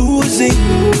you're losing.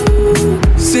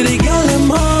 Silly girl in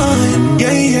mine,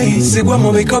 yeah, sigwa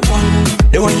mo wake up on.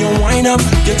 Then when you wind up,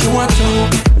 get you a toe.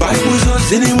 Bibles are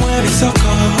silly where it's a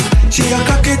car. She a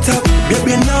cock it up,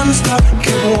 baby non-stop.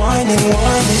 Keep whining.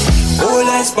 All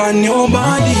eyes on your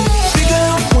body. Figure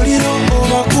out, put it up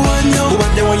over Kuanyo.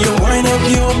 But then when you wind up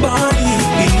your body,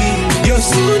 you're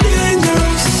so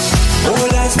dangerous.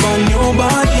 All eyes on your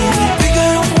body.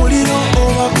 Figure out, put it up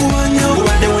over Kuanyo.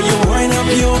 But then when you wind up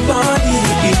your body,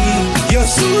 you're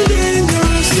so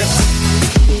dangerous.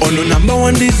 Yeah. On your number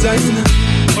one designer,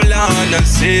 all I wanna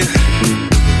say.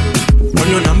 On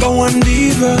your number one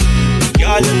diva,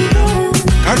 y'all know.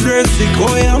 Kadresi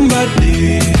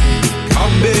koyambade,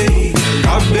 kabe.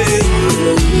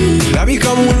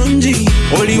 Labika mulunji,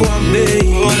 only one day.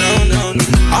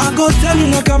 I go tell you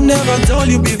like I've never told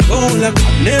you before, like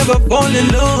I've never fallen in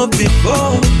love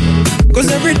before. Cause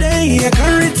every day I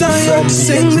can't retire to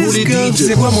sing this girl.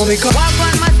 Say what more wake up.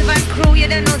 One massive and crew, you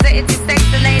don't know that it's the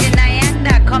sexy lady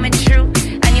Nyanda coming true.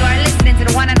 And you are listening to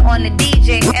the one and only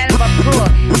DJ Elba Pro.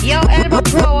 Yo Elba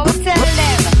Pro, what we tell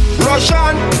them?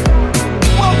 Russian,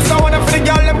 what's the one for the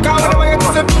girl them call the way it's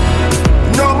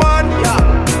no man,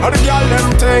 how the girl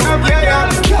them take, yeah.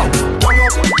 Turn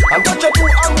up and touch your two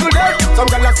ankle there. Some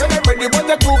girl are say they ready, but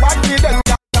they too bad for them.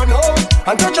 Turn up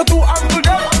and touch your two ankle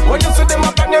there. When you see them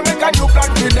up and they make a new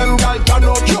plan for them, girl. Turn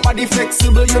up, your body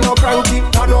flexible, you know cranky.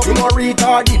 Turn up, you know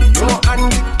retarded, you know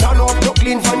handy. Turn up, you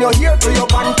clean from your hair to your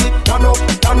panty. Turn up.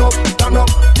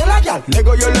 Tell a girl,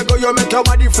 Lego, you make your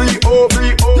body free, oh.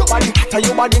 Your body hotter,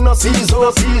 your body no season.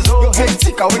 Your head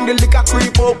sicker when the liquor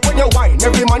creep up. When you wine,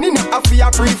 every man in a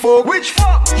fear free folk. Which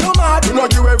fuck? You mad? You know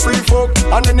you a free folk.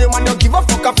 And any man you give a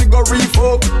fuck a figure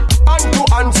folk. Hand to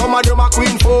hand, some of them a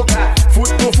queen folk.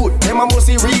 Foot to foot, them a must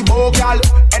see Reebok, girl.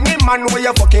 Any man where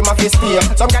you fuck him a fist here.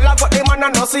 Some girl a got him and a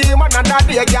no see him and a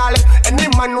day, girl. Any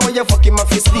man where you fuck him a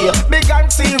fist here. Big and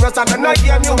serious and a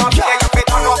game you a play. You fit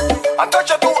turn up and touch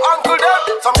your two ankle there.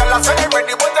 Some girl a say they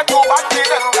ready but they too bad for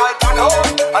them, girl. Turn up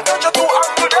and touch your two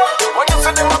ankle there. When you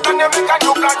see them up and you make a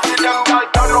new plan for them, girl.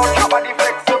 Turn up, your body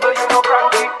flexible, you know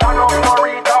cranky. Turn up, you know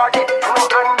retarded, you know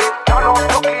handy. Turn up,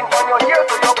 you clean from your hair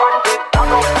to your panty.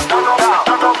 Turn up, girl.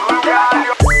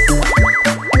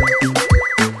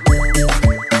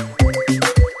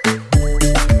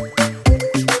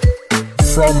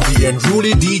 From the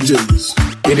Unruly DJs.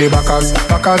 In the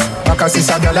Bacchus is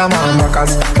a gala man.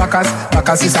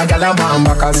 Bacchus is a gala man.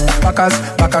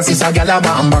 Bacchus is a gala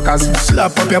man. Bacchus,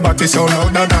 slap up your body so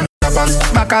louder than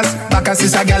Bacchus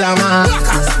is a gala man.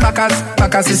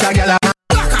 Bacchus is a gala man.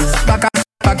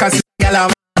 Bacchus is a gala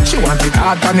man. She want it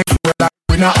hard on the floor like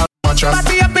we not have mattress.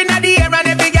 Party up in the air and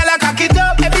every gala cock it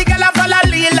up. Every gala follow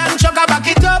Lil and Chugga back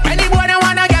it up. Any boy that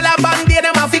wanna gala band, they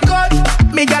them have to cut.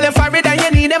 Me gala for it and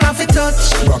you need them have to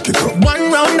touch. Rock it up.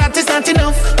 One round that is not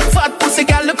enough. Fat pussy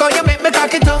girl, look how you make me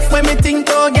cock it off. When me think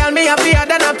oh girl, me happier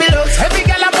than a pillow. Every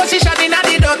girl a position in a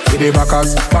the duck. In the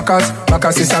Bacchus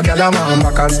is a gala man.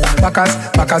 Bacchus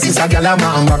is a gala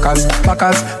man.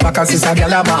 Bacchus is a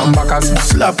gala man. Bacchus,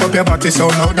 slap up your body so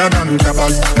louder than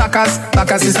clappers.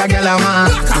 Bacchus is a gala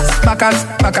man.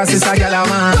 Bacchus is a gala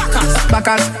man.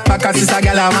 Bacchus is a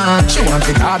gala man. She want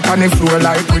it hard on the floor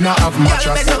like we not have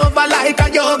mattress. Girl bend over like a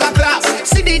yoga class.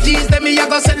 See the G's, them me a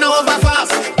go send over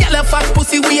fast. Girl a fat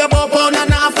pussy, we a bop on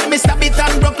and off. Me stab it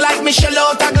and broke like Michelle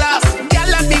out a glass.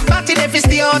 Girl a big body, they fi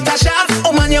stay out a shot.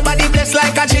 Oh man, your body blessed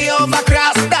like a Jehovah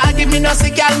cross. Dog give me no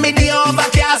sick, girl, me the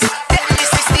overcast. Then me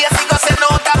 60 years, he go send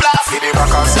out a blast. In the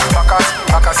Bacchus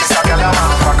is a gala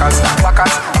man. Bacchus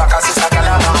is a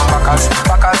gala man.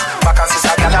 Bacchus is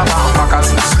a gala man. Bacchus,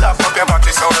 slap up your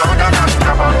body so louder than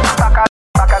clappers.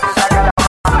 Bacchus is a gala man.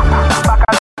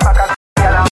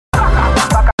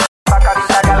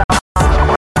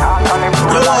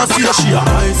 She a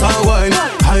ice and wine.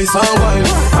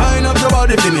 Wine up your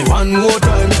body for me one more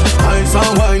time. Ice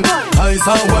and wine,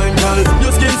 girl.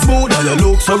 Your skin smooth and you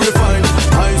look so refined.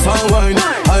 Ice and wine.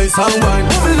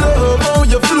 Love how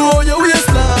you flow your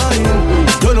waistline.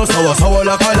 You know sour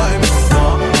like a lime.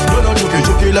 You know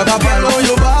juky like a pine. Girl,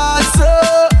 you bad so.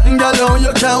 Girl, how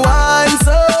you can wine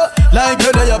so. Like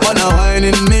you're there upon a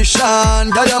whining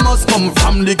mission. Girl, you must come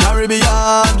from the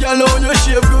Caribbean. Girl, how you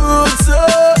shape good so.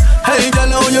 Hey, girl,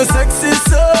 how you sexy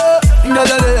so. Girl,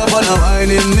 you're there upon a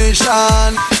whining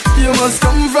mission. You must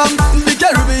come from the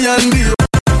Caribbean, baby.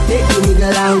 Take the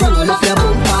nigga and roll up your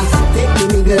bumper. Take the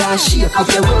nigga and shake up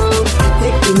your world.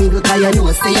 Take the nigga cause you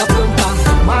know stay a bumper.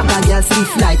 Marga girl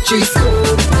stiff like tree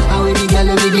scoop. How we the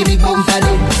girl with the big bumper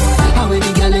then? How we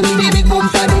the girl with the big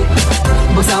bumper then?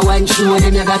 Bust a wine show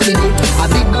them you got it. A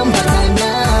big bumper time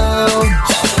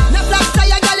now.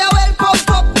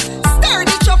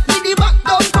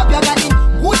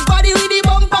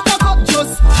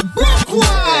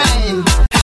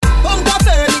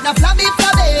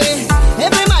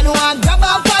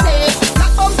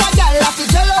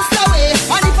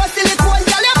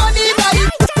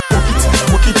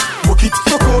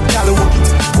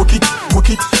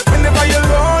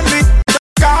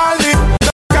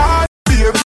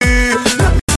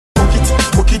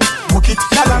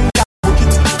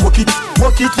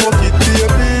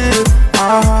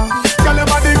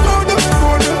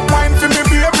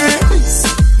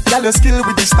 your skill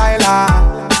with the style.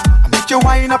 I make you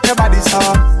wind up your body, so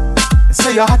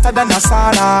say you're hotter than a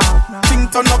sauna.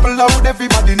 Think turn up loud,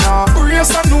 everybody now.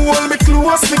 Brace and hold me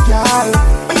close, me girl.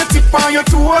 When you tip on your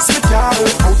toes, me girl.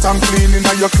 Out and cleaning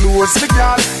on your clothes, me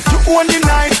girl. You own the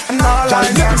night and all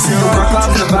I need. See you rock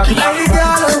off the back. Hey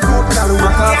girl,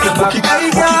 rock off the back.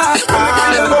 Hey girl,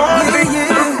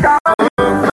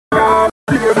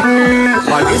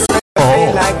 why this make you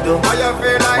feel like though?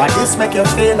 Why this make you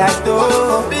feel like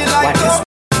though? Why this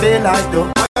feel like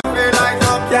though?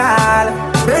 Girl,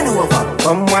 bend over,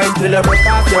 come wine till you broke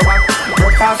off your back,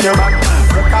 broke off your back,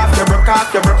 broke off your, broke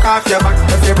off your, broke off your back.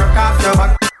 If you broke off your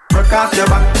back, broke off your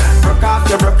back, broke off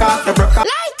your, broke off your, broke off.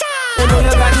 You know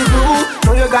you got the glue,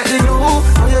 know you got the glue,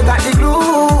 know you got the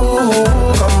glue.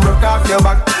 Come broke off your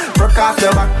back, broke off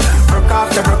your back, broke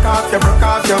off your, broke off your, broke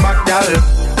off your back, girl.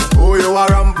 Who you are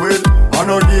ramp with? On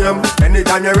no game.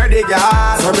 Anytime you're ready, girl.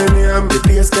 So me name. The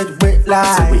place get wet like.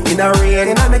 So we in a rain.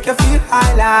 And I make you feel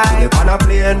high like. Live on a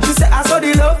plane. She say I saw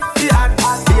the love, the act.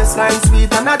 Baseline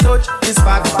sweet and a touch is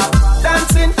fat.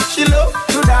 Dancing, she love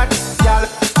to that. Girl,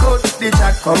 cut the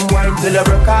chat. Come wine till you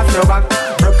broke off your back.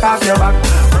 Broke off your back.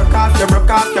 Broke off your, broke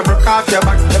off your, broke off your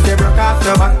back. If you broke off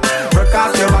your back, broke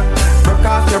off your back. Broke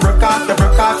off your, broke off your,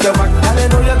 broke off your back. Girl, you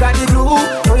know you got the glue.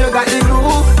 Know you got the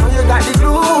glue. Know you got the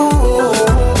glue.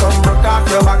 Come broke off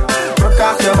your back, broke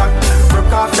off your back,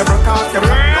 broke off your, broke off your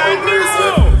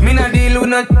back. Me not deal with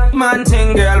no man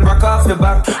thing, girl, broke off your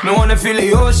back. Me wanna feel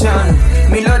the ocean.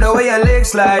 Me love the way your legs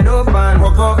slide open.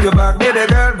 Broke off your back, baby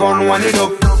girl, gon' wind it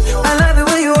up. I love it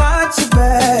when you watch your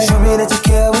back. Show me that you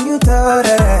care when you throw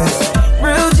that ass.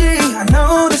 Real G, I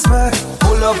know this back.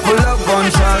 Pull up, gun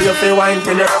show you feel wine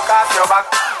till you broke off your back,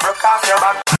 broke off your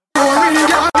back.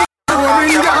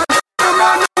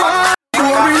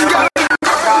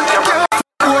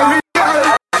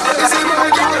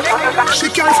 She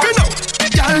can't skin up.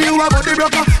 Girl, you a body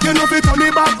broker. You know fi turn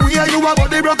it back. Where you a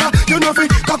body broker. You know fi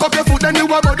cock up your foot and you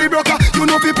a body broker. You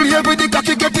know fi play with the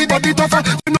cocky, get the body tougher.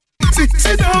 You know,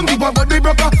 sit down, you a body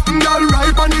broker. Girl,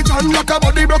 right on the chan like a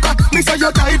body broker. Me say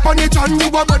you tight on the chan, you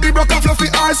a body broker. Fluffy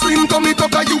ass, slim tummy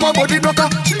tucker, you a body broker.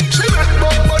 She make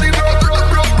body broke.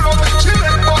 She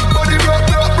make body broke.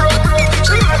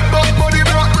 She make body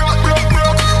broke.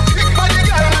 Big body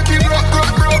girl, make it broke.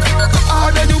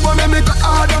 Harder, you wanna make it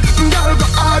harder. Girl, go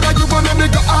harder, you wanna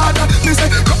make it harder. Me say,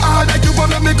 go harder, you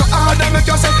wanna make it harder. Make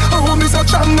you say, oh, me so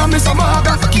strong and me so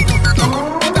maga.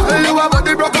 Girl, you a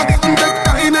body broker. Take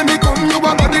time and me come, you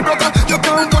a body broker. You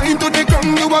can't go into the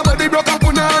ground, you a body broker.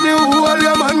 Punani, who all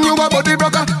your man, you a body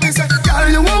broker. Me say, girl,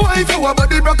 you a wife, you a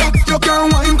body broker. You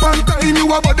can't wine pan time, you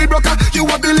a body broker. You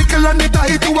a the little and the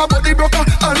tight, you a body broker.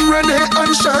 And Renee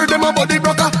and Cher, them a body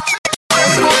broker.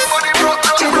 Body broker,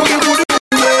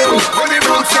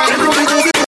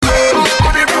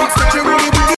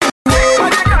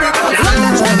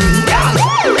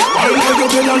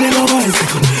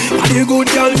 you good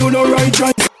girl, you know right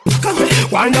choice.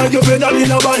 Why not you pedal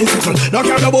in a bicycle? No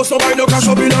care about somebody, no crash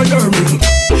up in a your middle.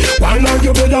 Why not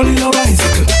you pedal in a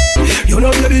bicycle? You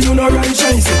know baby, you know right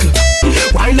tricycle.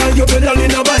 Why not you pedal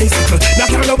in a bicycle? No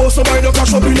care about somebody, no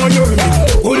crash up in a your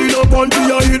middle. Holding up on to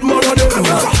your hit man and then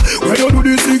over. When you do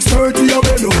the 6:30 you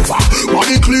bend over.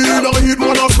 Body clean and hit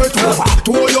man and sweat over.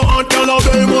 Throw your hand down and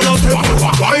bend man and step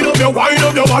over. Wind up your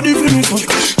body for me so.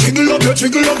 Jiggle up you,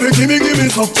 give me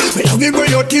some. Me love it when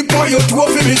you tip on your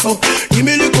toe for me so. Give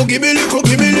me little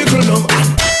now.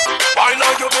 Why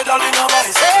not you pedal in a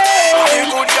bicycle? Are you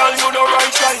good girl, you know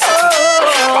right tricycle.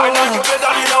 Why not you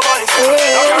pedal in a bicycle?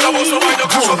 Now you're about somebody to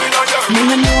crash up in a yard. Me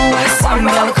no know why some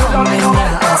girl coming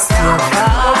now still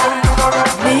far.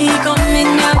 Me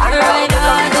coming now for ride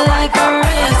hard like a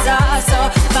razor. So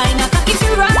find a cocky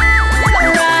to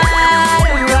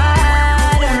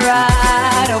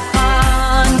ride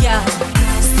upon ya.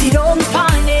 Sit on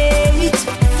upon it.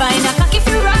 Find a cocky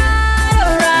to ride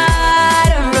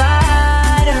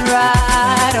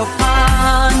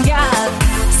upon ya.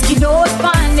 Skin out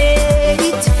upon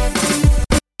it.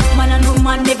 Man and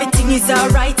woman, everything is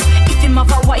alright. If him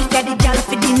have a wife, yeah, the girl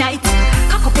for the night.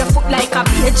 Cock up your foot like a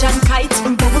pigeon kite.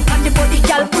 Bubble on the body,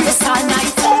 girl, brace all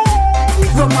night.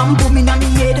 Rum and boom in on me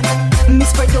head. Me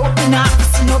spread out in a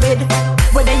in no bed.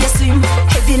 Whether you swim,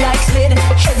 heavy like sled.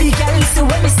 Heavy girl, listen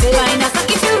when me say. Find a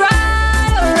cocky to ride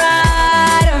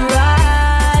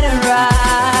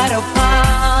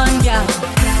upon ya.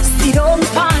 Sit down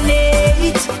upon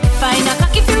it. Find a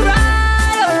cocky to ride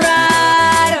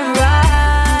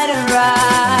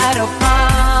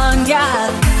upon ya.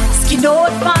 Skin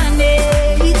out upon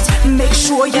it. Make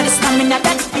sure you're the stamina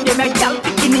that's for them. I can't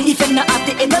pick me if you're not have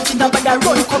the energy. Nobody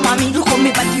run come on me. Look on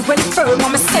me body well firm.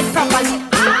 I'm set properly.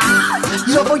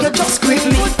 Love how you just grip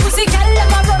me. Pussy girl,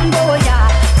 them a run, boy,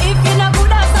 yeah. If you not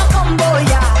good as a come, boy,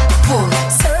 yeah.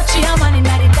 Search your man in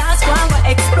the dance floor, go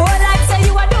explore like say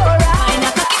you adore her. Find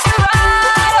a cocky to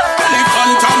ride.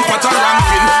 Elephant and pot a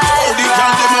ranking. How the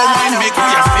girl them a wine make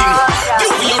me a sing. The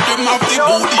way of them have the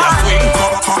booty a swing.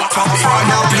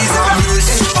 Now please have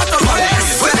mercy.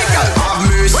 When the girl have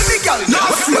mercy. When the girl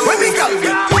not slow. When the girl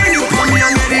when you put me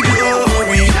under the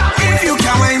glory. If you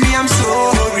can't wine me, I'm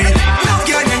sorry. No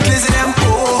girl them crazy, them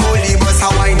holy, but I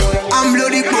wine. I'm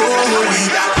bloody holy.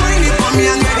 When you put me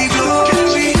under the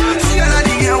glory. See all of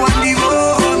the girl want the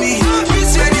me.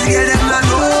 This way this girl them not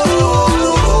know.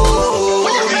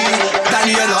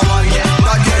 Daniela wine,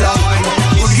 that girl a wine,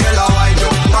 good girl a wine,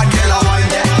 bad girl a wine.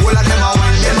 All of them a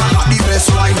wine, them a got the best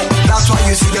wine. That's why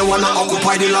you see they wanna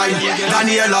occupy the line.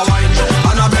 Daniela wine,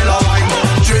 Annabella wine,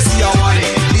 Tracy a wine,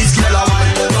 this girl a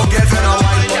wine, no girlfriend a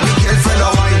wine, the girlfriend a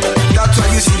wine. That's why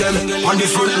you see them on the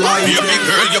front line. Baby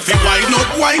girl, you feel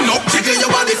wine up, jiggle your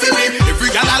body for me. Every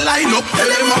girl a line up, tell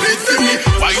them a bit for me.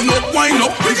 Wine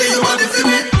up, jiggle your body for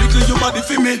me. Jiggle your body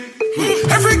for me.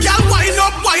 Every girl wine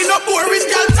up, Boris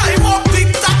girl time up.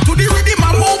 Tick tock to the rhythm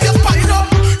and move your spine up.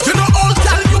 You know all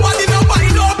girl, your body no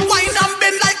wine up, wine and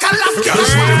bend like a laugh. Girl,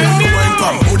 show them how you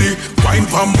wine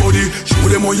pam body. Show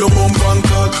them how you bump and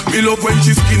cock. Me love when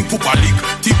she skin poop a lick,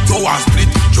 tiptoe and split,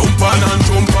 jump on and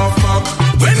jump off back.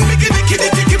 When me get the kitty,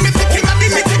 me thinking of the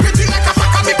nitty gritty like a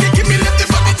fucker. Me kicking me left the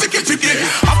body chicky.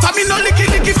 After me no licky,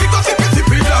 fi go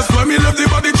sippy. That's why me love the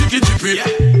body chicky.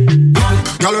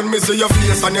 Girl, when me see your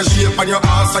face and your shape and your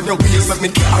ass and your waist, let me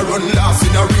can't run last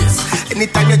in a race.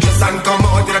 Anytime you dress and come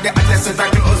out, you know the addresses are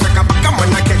close like a back and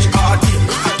man I catch party.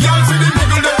 Girl, see the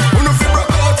niggle there, who no feel broke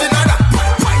out in a that.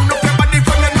 Wind up your body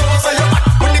from your nose and your back.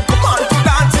 When you come on to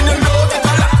dance in your nose, it's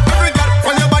a lot. Every girl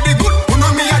when your body good, who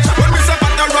know me a chat. When me say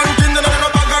back a ranking, then I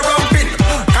know back a ramping.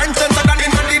 Can't sense that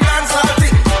in the dance all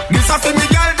thing. This a for me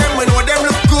girl, them we know them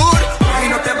look good.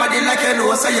 Wind up your body like you know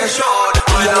so you should.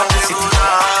 We love the city.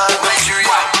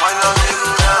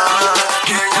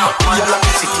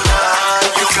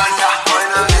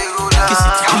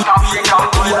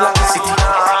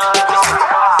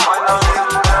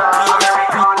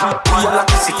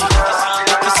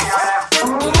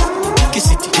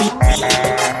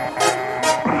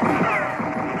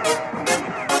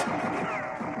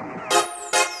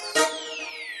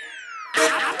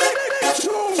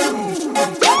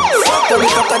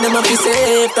 Them a fi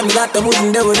safe, them got them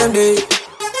wouldn't do them day.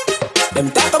 Them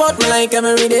talk about me like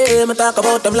every day, me talk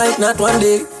about them like not one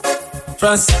day.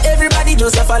 France, everybody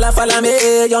just a follow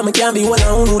me. Yo, me can't be one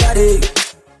on who that day.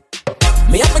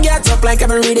 Me have to get up like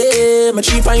every day. My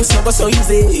 3 pints not go so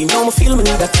easy. Now me feel me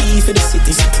need a key for the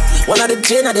city. One of the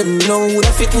gen of them know who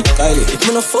that fit me. Kylie, if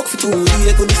me no fuck for 2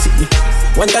 years, could sit me.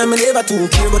 One time me never too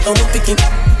care, but I'm picking.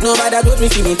 Nobody got me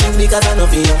feeling things because I know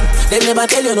for you. They never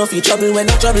tell you no for trouble when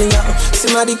I'm troubling you.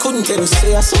 Somebody couldn't tell you,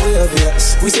 say I so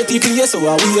obvious. We say TPS, so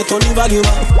I we turn the volume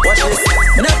up. Watch this.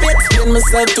 Me not explain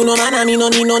myself to no man, I me no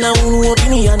need no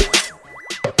opinion.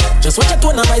 Just watch a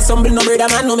tone and buy some bill, no brother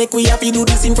man. No make we happy do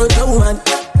this in front of woman.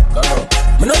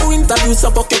 Me no do interviews, so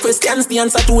fuck your questions. The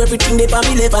answer to everything they for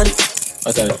me relevant.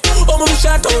 Oh, my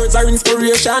short words are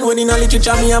inspiration. When in a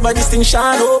literature, me have a distinction.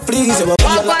 Oh, please, you Walk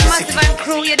on Massive and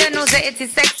Crew, you don't know that it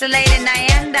is Sexy Lady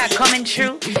Nyanda coming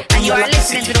true. And you are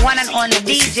listening to the one and only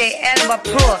DJ Elba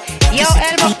Pro. Yo,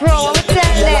 Elba Pro, what we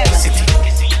tell them?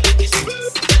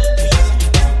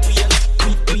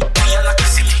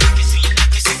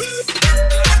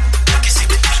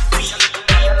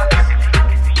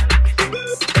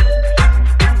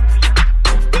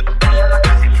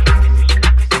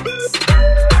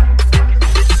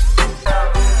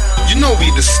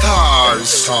 The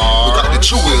stars, we got the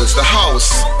jewels, the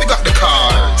house, we got the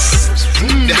cars,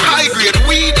 the high grade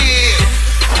weedy,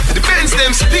 the Benz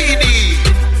them speedy.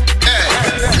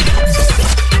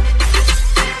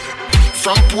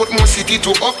 From Portmore City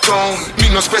to Uptown, me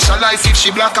no specialize if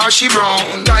she black or she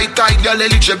brown. Tight, girl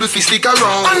eligible fi stick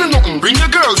around. I know nothing, bring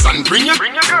your girls and bring your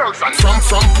girls and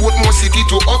from Portmore City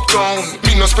to Uptown,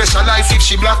 me no specialize if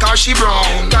she black or she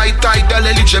brown. Tight, girl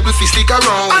eligible fi stick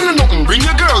around. I know nothing, bring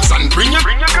your girls and bring your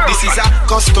girls. This is a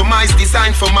customized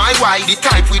design for my wife. The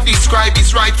type we describe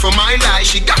is right for my life.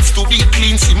 She got to be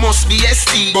clean, she must be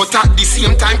ST, but at the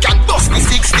same time can bust the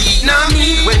 60. Now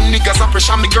me, when niggas a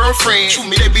pressure me girlfriend, shoot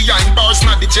me they behind bars.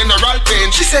 Not the general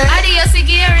pain. She said, Adios,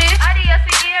 Gary.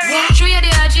 True, you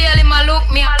did a jail in my look,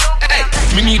 me. Hey,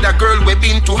 me need need a girl we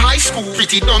been to high school.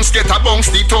 Pretty dunce get a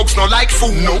bounce, the talks no like fool.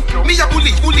 No, me a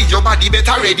bully, your body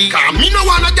better ready. Cause me no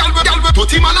want a gal we put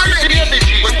him on a ready.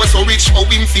 We so rich, how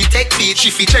him fi take beat.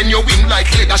 She fi chain your win like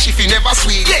leather, she fi never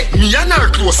sweet. Yeah, me and her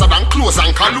closer than close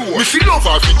and calour. Me fi love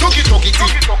her fi tuggy.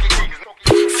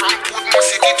 From Woodmore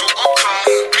City to Uptown,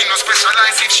 me no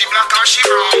specialize if she black or she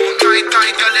brown.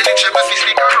 Tight, girl, eligible fi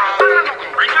stick around.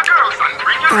 Bring your girls and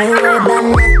bring your I ain't worried about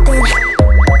nothing,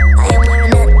 I ain't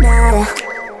wearing that nada.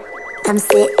 I'm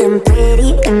sitting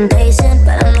pretty impatient,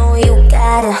 but I know you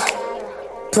gotta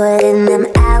put in them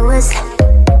hours,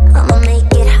 I'ma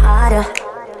make it harder.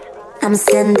 I'm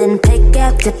sending pick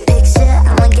after picture,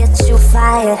 I'ma get you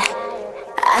fired.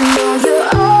 I know you're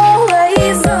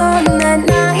always on that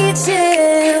night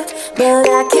shift, but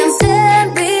I can't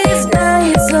stand these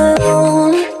nights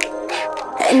alone.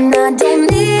 And I don't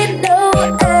need no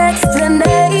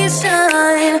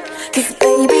explanation, 'cause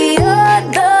baby you're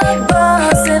the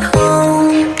boss at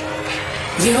home.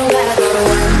 You don't gotta go to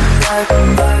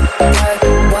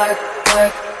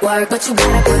work, but you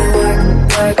gotta put in work.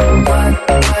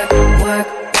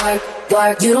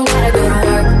 You don't gotta go to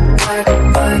work.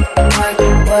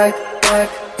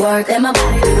 Let my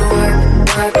body do the work.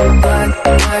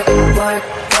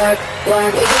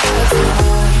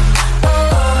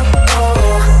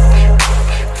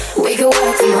 We can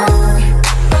work tomorrow.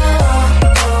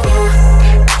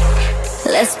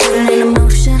 Let's put it in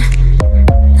motion.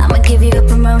 I'ma give you a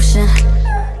promotion.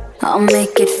 I'll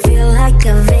make it feel like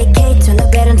a vacate, turn the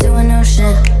bed into an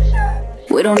ocean.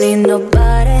 We don't need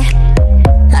nobody,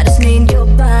 I just need your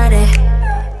body.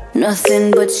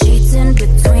 Nothing but sheets in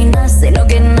between us, ain't no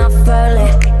getting off early.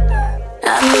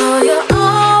 I know you're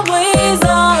always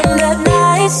on that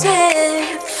night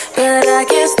shift, but I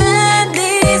can't stand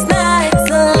these nights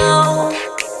alone.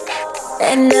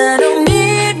 And I don't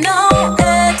need no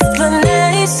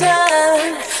explanation,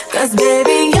 'cause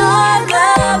baby you're the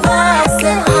boss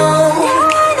at home.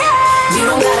 You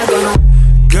don't gotta go.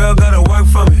 Girl, gotta work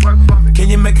for me. Can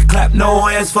you make it clap? No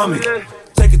hands for me.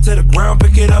 Take it to the ground,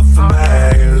 pick it up for me.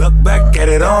 Look back at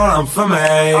it all, I'm for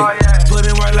me. Put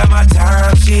in work like my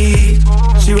time sheet.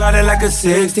 She ride it like a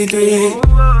 63.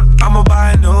 I'ma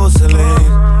buy a new Celine.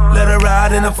 Let her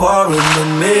ride in the foreign with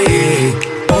me.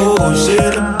 Oh, she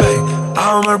in the back,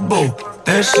 I'm her boo.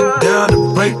 And she down to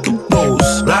break the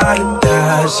rules. Ride it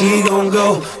down, she gon'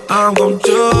 go. I'm gon'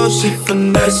 choose, she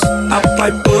finesse. I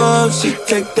pipe up, she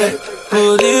take that.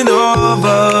 Putting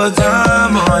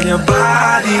overtime on your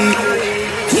body.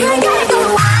 You ain't gotta go.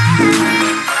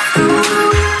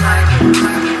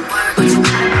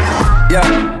 Yeah,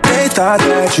 they thought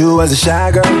that you was a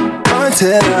shy girl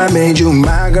until I made you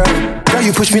my girl. Girl,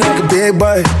 you pushed me like a big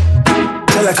boy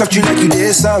till I cuffed you like you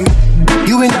did something.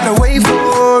 You ain't gotta wait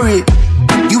for it.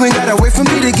 You ain't gotta wait for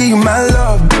me to give you my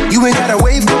love. You ain't gotta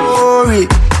wait for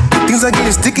it. Things are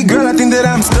getting sticky, girl, I think that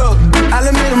I'm stuck. I'll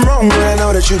admit I'm wrong, but I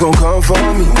know that you gon' come for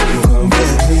me.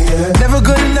 Yeah. Never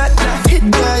gonna not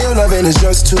hit down your loving is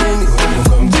just too me.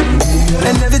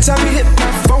 And every time you hit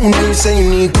my phone, you say you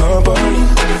need company.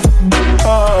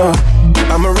 Oh,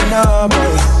 I'ma run up on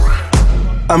you.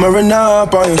 I'ma run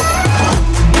up on you.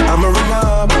 I'ma run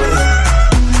up on you.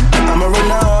 I'ma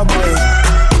run up on you.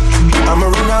 I'ma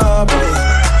run up on you.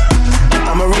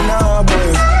 I'ma run up on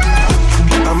you.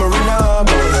 I'ma run up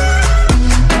on you.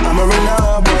 I'ma run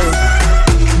up on you.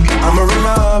 I'ma run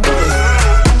up on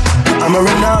you. I'ma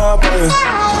run up on you.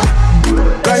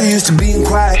 Girl, you used to being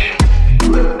quiet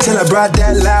till I brought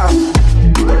that loud.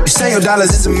 You say your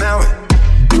dollars is a mountain.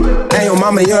 Now your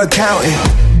mama, your accountant.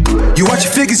 You watch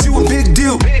your figures, you a big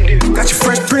deal. Got your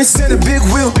Fresh Prince and a big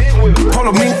wheel.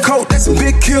 Polo mink coat, that's a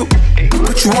big kill.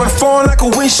 Put you on the phone like a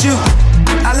windshield.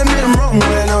 I'll admit I'm wrong,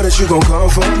 but I know that you gon' come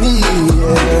for me.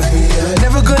 Yeah.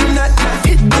 Never gonna not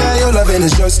hit down your loving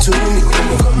is just too me.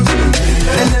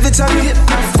 And every time you hit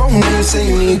my phone, you say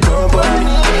you need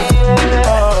company.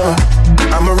 Oh,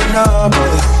 I'ma run up on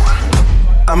you.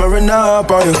 I'ma run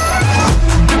up on you.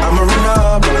 I'ma run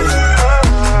up on you.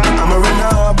 I'ma run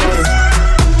up on you.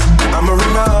 I'ma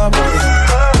run up on you.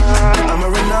 I'ma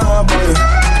run up on you.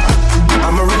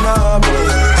 I'ma run up on you.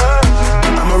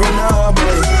 I'ma run up on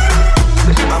you.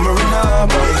 I'ma run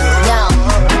up on you.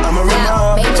 I'ma run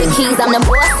up on you. Major keys, I'm the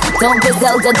boss. Don't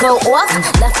Griselda go off.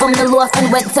 Left from the loft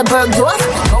and went to Bergdorf.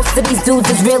 Most of these dudes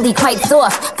is really quite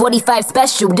soft. 45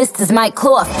 special, this is my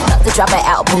cloth. About to drop an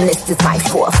album, this is my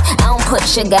fourth. I don't put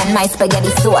sugar in my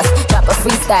spaghetti sauce. Drop a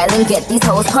freestyle and get these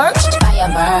hoes perched. Fire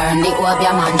burn, the orb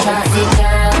your mantra. See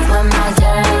girls, when my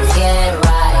girls get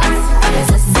right. This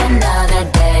is another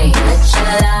day, let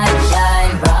your light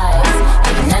shine bright.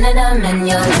 Ain't none of them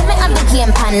menu. Let me have the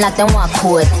game plan like them walk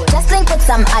code. Just link with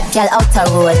some hot girl outer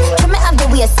road. Let me have the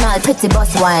waist small, pretty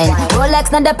boss wine.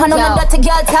 Rolex, not the pan on the dirty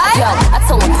girl tie. Yo, I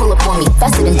told him pull up on me,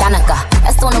 faster than Danica.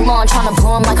 That's on the lawn, tryna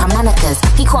blow him like harmonicas.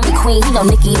 He call me queen, he know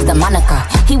Nikki is the moniker.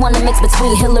 He wanna mix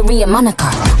between Hillary and Monica.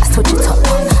 I switch it up,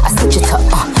 I switch it up.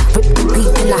 Rip the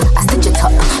beat and I stitch it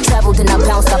up. Traveled and I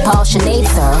bounced up all Sinead,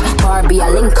 sir. Barbie, I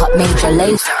link up Major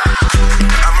Lazer.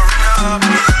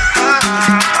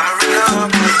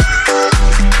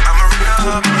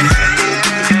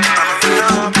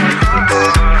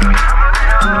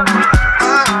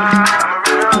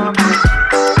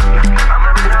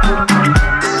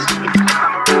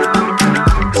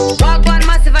 Wagwan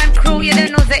Massive and crew, you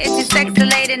don't know that it's sexy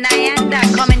lady Nyanda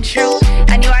coming true.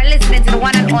 And you are listening to the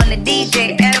one and only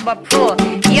DJ Elba Pro.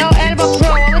 Yo, Elba Pro,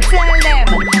 what would tell them?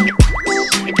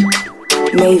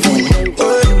 Maven.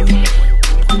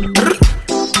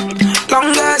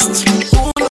 Longest,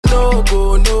 who no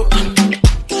go no.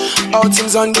 All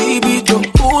things on the beat,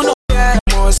 who no yeah,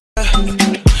 must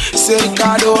say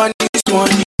Ricardo on this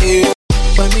one, yeah.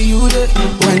 When me you there,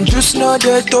 when just know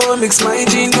the to mix my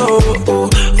gin, oh.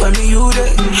 When me you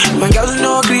there, when girls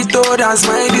no green to dance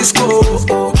my disco,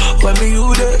 oh. When me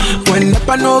you there, when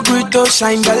never no green to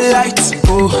shine the lights,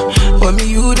 oh. When me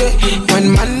you there,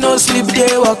 when man no sleep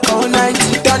they walk all night.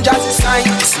 Don't just sign,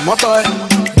 small boy.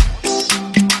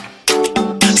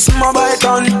 Small boy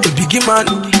done, a biggie man.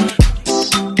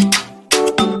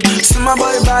 Small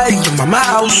boy buy your mama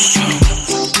house.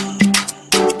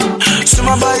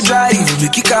 Small boy drive a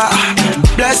biggie car.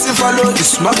 Blessing follow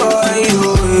this small boy.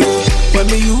 Oh. When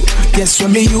me you, yes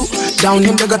when me you. Down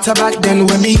in the gutter back then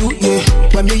when me you, yeah.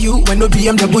 When me you, when no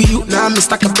BMW. Now me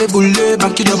stack up the bullet,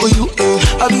 back to W.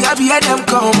 I'll be happy at them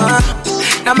come.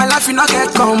 Now my life you not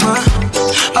get come.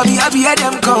 I'll be happy at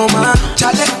them come.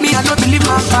 Challenge me, I don't believe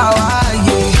my power,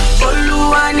 yeah.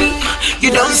 Oluwani,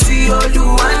 you don't see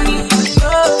Oluwani.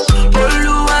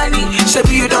 Oluwani,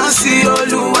 shebi you don't see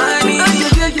Oluwani.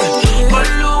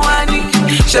 Oluwani,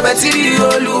 shebetiri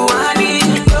Oluwani.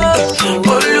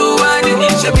 Oluwani,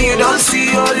 shebi you don't see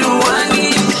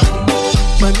Oluwani.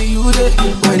 When me you there,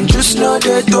 when just know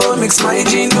the door mix my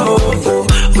gin, oh.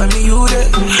 When me you there,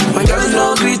 when girls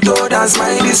no green to dance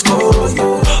my disco,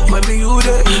 oh. When me you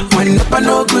there, when never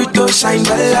no green to shine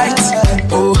the lights,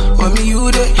 oh. When me you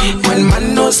there, when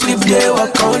man no sleep they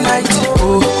walk all night,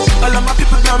 oh. All of my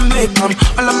people done make them,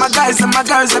 all of my guys and my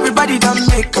girls, everybody done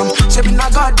make them. Shebi na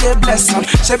God they bless them,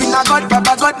 shebi na God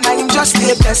Baba God na him just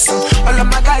they bless them. All of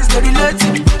my guys they relate,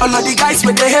 all of the guys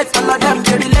with they hate, all of them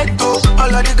they relate to. All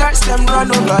of the girls them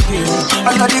run over here,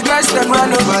 all of the girls them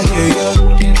run over here, yeah.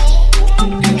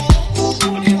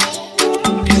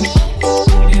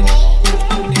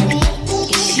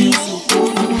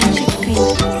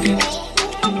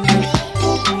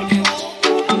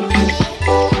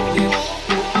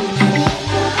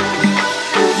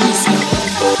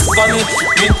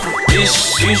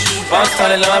 Bounce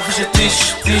all in love for your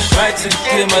dish. Right to the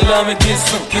kid, my love and kiss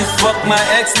him. Fuck my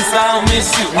ex since I don't miss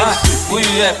you. Where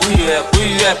you at? Where you at? Where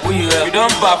you at? Where you at? You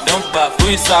don't bop, don't bop.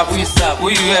 Where you stop? Where you stop?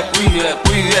 Where you at? Where you at?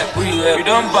 Where you at? Where you at? You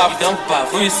don't bop, don't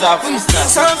bop. Where you stop? Where you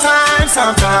stop?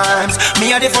 Sometimes,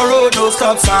 me a different road, no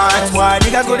stop signs. Why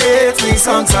niggas go hate me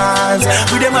sometimes?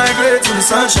 We dey migrate to the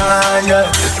sunshine,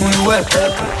 yeah. Where you at?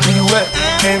 Where you at?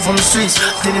 Came from the streets,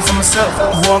 did it for myself.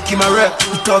 Walk in my rep,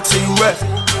 you talk to you rep.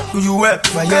 Who you rep?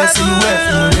 My yes, you rep.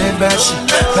 You live bad shit,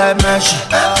 bad man shit,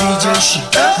 DJ shit,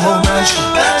 home man shit,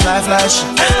 fly shit,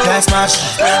 that's my shit,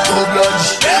 oh blood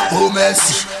shit, oh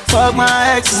messy. Fuck my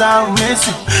exes, I don't miss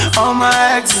you. All my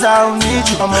exes, I don't need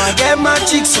you. I'm gonna get my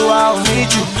chicks, so I don't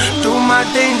need you. Do my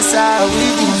things, I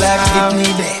will do back. Hit me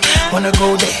there, wanna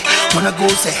go there, wanna go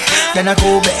there, then I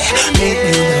go back. Make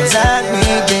me dance at me,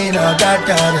 then I got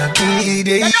be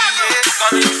there.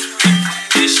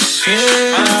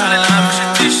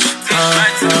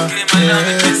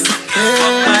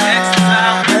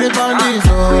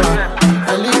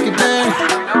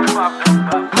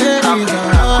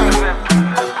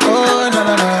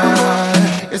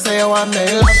 You say you want me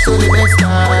love to the next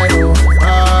time,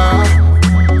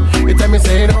 you tell me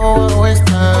say you don't want to waste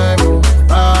time,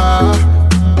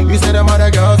 you say them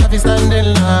other girls have to stand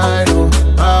in line,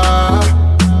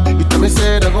 you tell me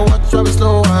say they go watch how we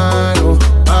slow wine,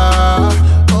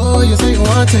 oh, you say you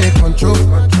want to take control,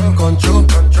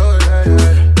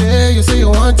 yeah, you say you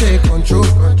want to take control,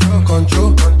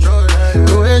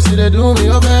 the way she they do me,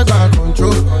 up back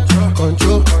control,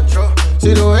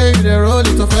 see the way they roll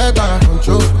it up back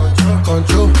control,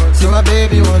 see my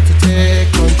baby want to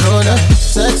take control,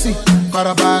 sexy,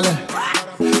 para ballet,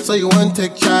 so you want to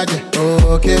take charge,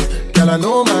 okay, girl I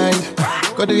no mind,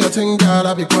 Go do your thing, girl,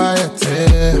 I'll be quiet.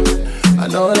 Yeah, I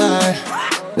know lie.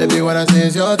 Baby, when I say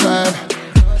it's your time,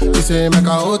 you say make her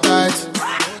hold tight.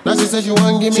 Now she says she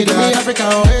want give me that. Give me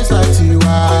African waist like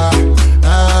Tiwa.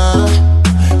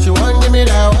 She want give me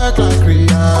that work like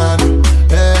Rihanna.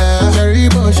 Yeah, Cherry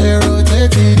Bush, she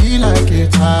rotate TD like a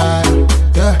tie.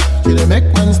 Yeah, she dey make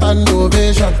man stand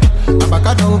ovation. And back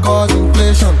I don't cause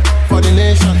inflation for the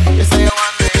nation. They say you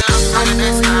want me. I know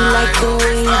you like the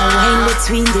way I wind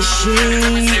between the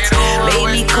sheets.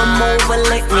 Baby, come over,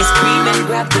 let me scream and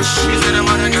grab the sheets.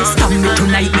 Stop me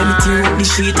tonight, let me tear up the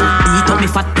sheet. Beat up me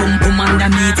fat pum pum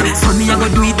underneath. So me I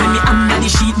go do it when me under the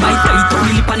sheet. Bite tight up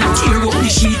me lip and I tear up the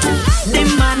sheet. The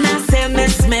man I say me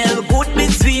smell good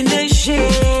between the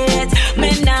sheets.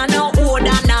 Me nah no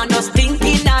odor, nah no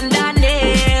stinking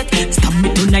underneath. Stop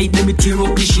me tonight, let me tear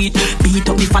up the sheet. Beat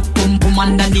up me fat pum pum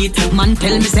underneath. Man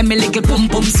tell me say me little pum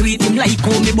pum sweet. Him like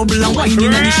how me bubble and wine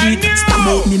inna the sheet. Stab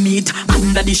out me meat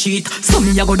under the sheet. So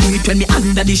me a go do it when me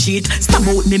under the sheet. Stab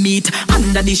out me meat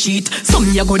under the sheet. So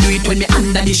me a go do it when me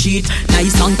under the sheet.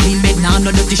 Nice and clean bed, nah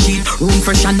no dirty sheet. Room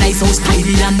fresh and nice, house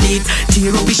tidy and neat.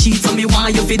 Tear up the sheet so me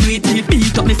want you fi do it. Me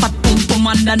beat up me fat pum pum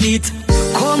underneath.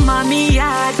 Come on me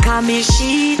yard, cause me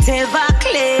sheet ever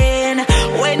clean.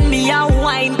 When me a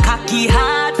wine cocky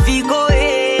hard fi go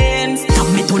in. Stab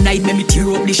me tonight, make me tear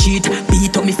up the sheet.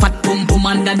 Beat up me fat pum pum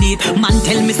underneath. Man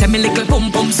tell me say me little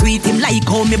pum pum sweet. Him like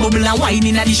how me bubble and wine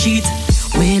inna the sheet.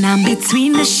 When I'm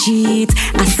between the sheets,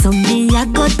 I saw me I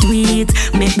go do it.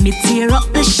 Make me tear up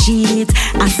the sheet.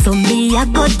 I saw me I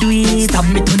go do it. Stab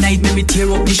me tonight, make me tear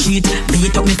up the sheet.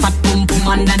 Beat up me fat pum pum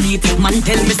underneath. Man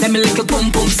tell me say me little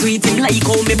pum pum sweet. Him like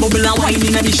how me bubble and wine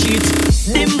inna the sheet.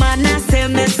 The man I say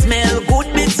me smell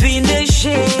good between the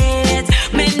sheets.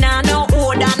 Me nah no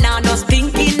odor, nah no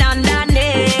stinking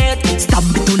underneath. Stab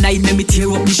me tonight, make me tear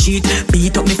up the sheet.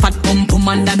 Beat up me fat pum pum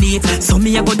underneath. So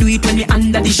me I go do it when me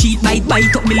under the sheet.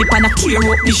 Bite up me lip and I tear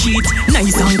up the sheet.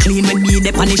 Nice and clean when me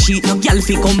dip on the sheet. No gal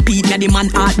fi compete, na the man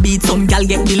heartbeat. Some gal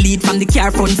get the lead from the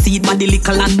car front seat. Body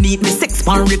little and neat, me sex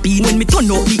pan repeat. When me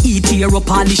turn up the heat, tear up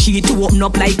all the sheet. To open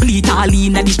up like pleat, all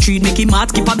in the street. Make him heart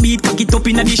skip a beat, cock it up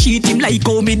in the sheet. Him like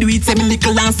how me do it, say me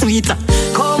little and sweet.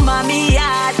 Come on me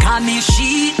yard, cause me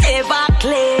sheet ever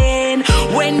clean.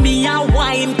 When me a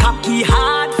wine, cocky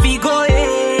hard fi go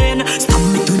in. Stop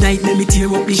me tonight, let me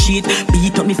tear up the sheet.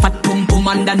 Beat up me fat pum pum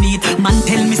underneath. Man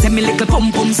tell me say me little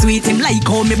pum pum sweet. Him like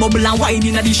how me bubble and wine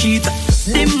inna the sheet.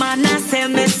 The man I say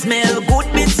me smell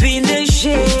good between the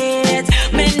sheets.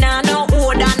 Me nah no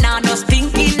odor, nah no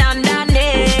stinking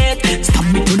underneath. Stop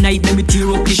me tonight, let me tear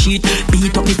up the sheet.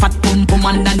 Beat up me fat pum pum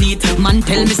underneath. Man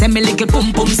tell me say me little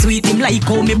pum pum sweet. Him like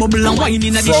how me bubble and wine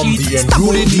inna the sheet. Stab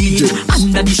out me meat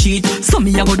under the sheet. So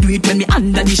me a go do it when me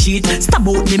under the sheet. Stab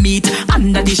out me meat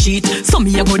under the sheet. So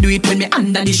me a go do it when me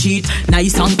under the sheet.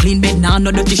 Nice and clean bed, nah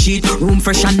no dirty sheet. Room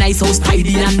fresh and nice, house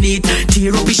tidy and neat.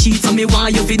 Tear up the sheet so me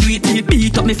want you fi do it. Me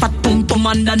beat up me fat pum pum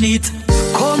underneath.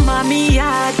 Come on me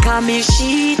yard, cause me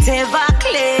sheet ever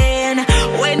clean.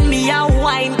 When me a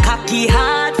wine cocky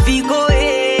hard fi go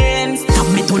in. Stop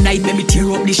me tonight, make me tear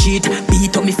up the sheet.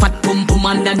 Beat up me fat pum pum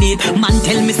underneath. Man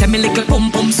tell me say me little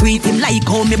pum pum sweet. Him like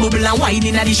how me bubble and wine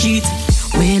inna the sheet.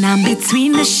 When I'm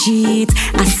between the sheets,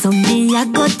 I saw me I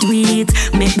go do it.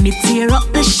 Make me tear up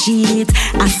the sheet.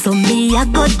 I saw me I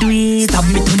go do it. Stab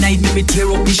me tonight, make me tear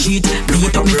up the sheet.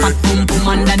 Beat up me fat pum pum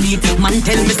underneath. Man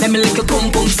tell me say me little pum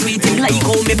pum sweet. Him like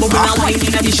how me bubble and wine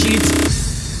inna the sheet.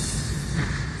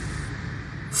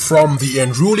 From the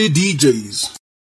Unruly DJs.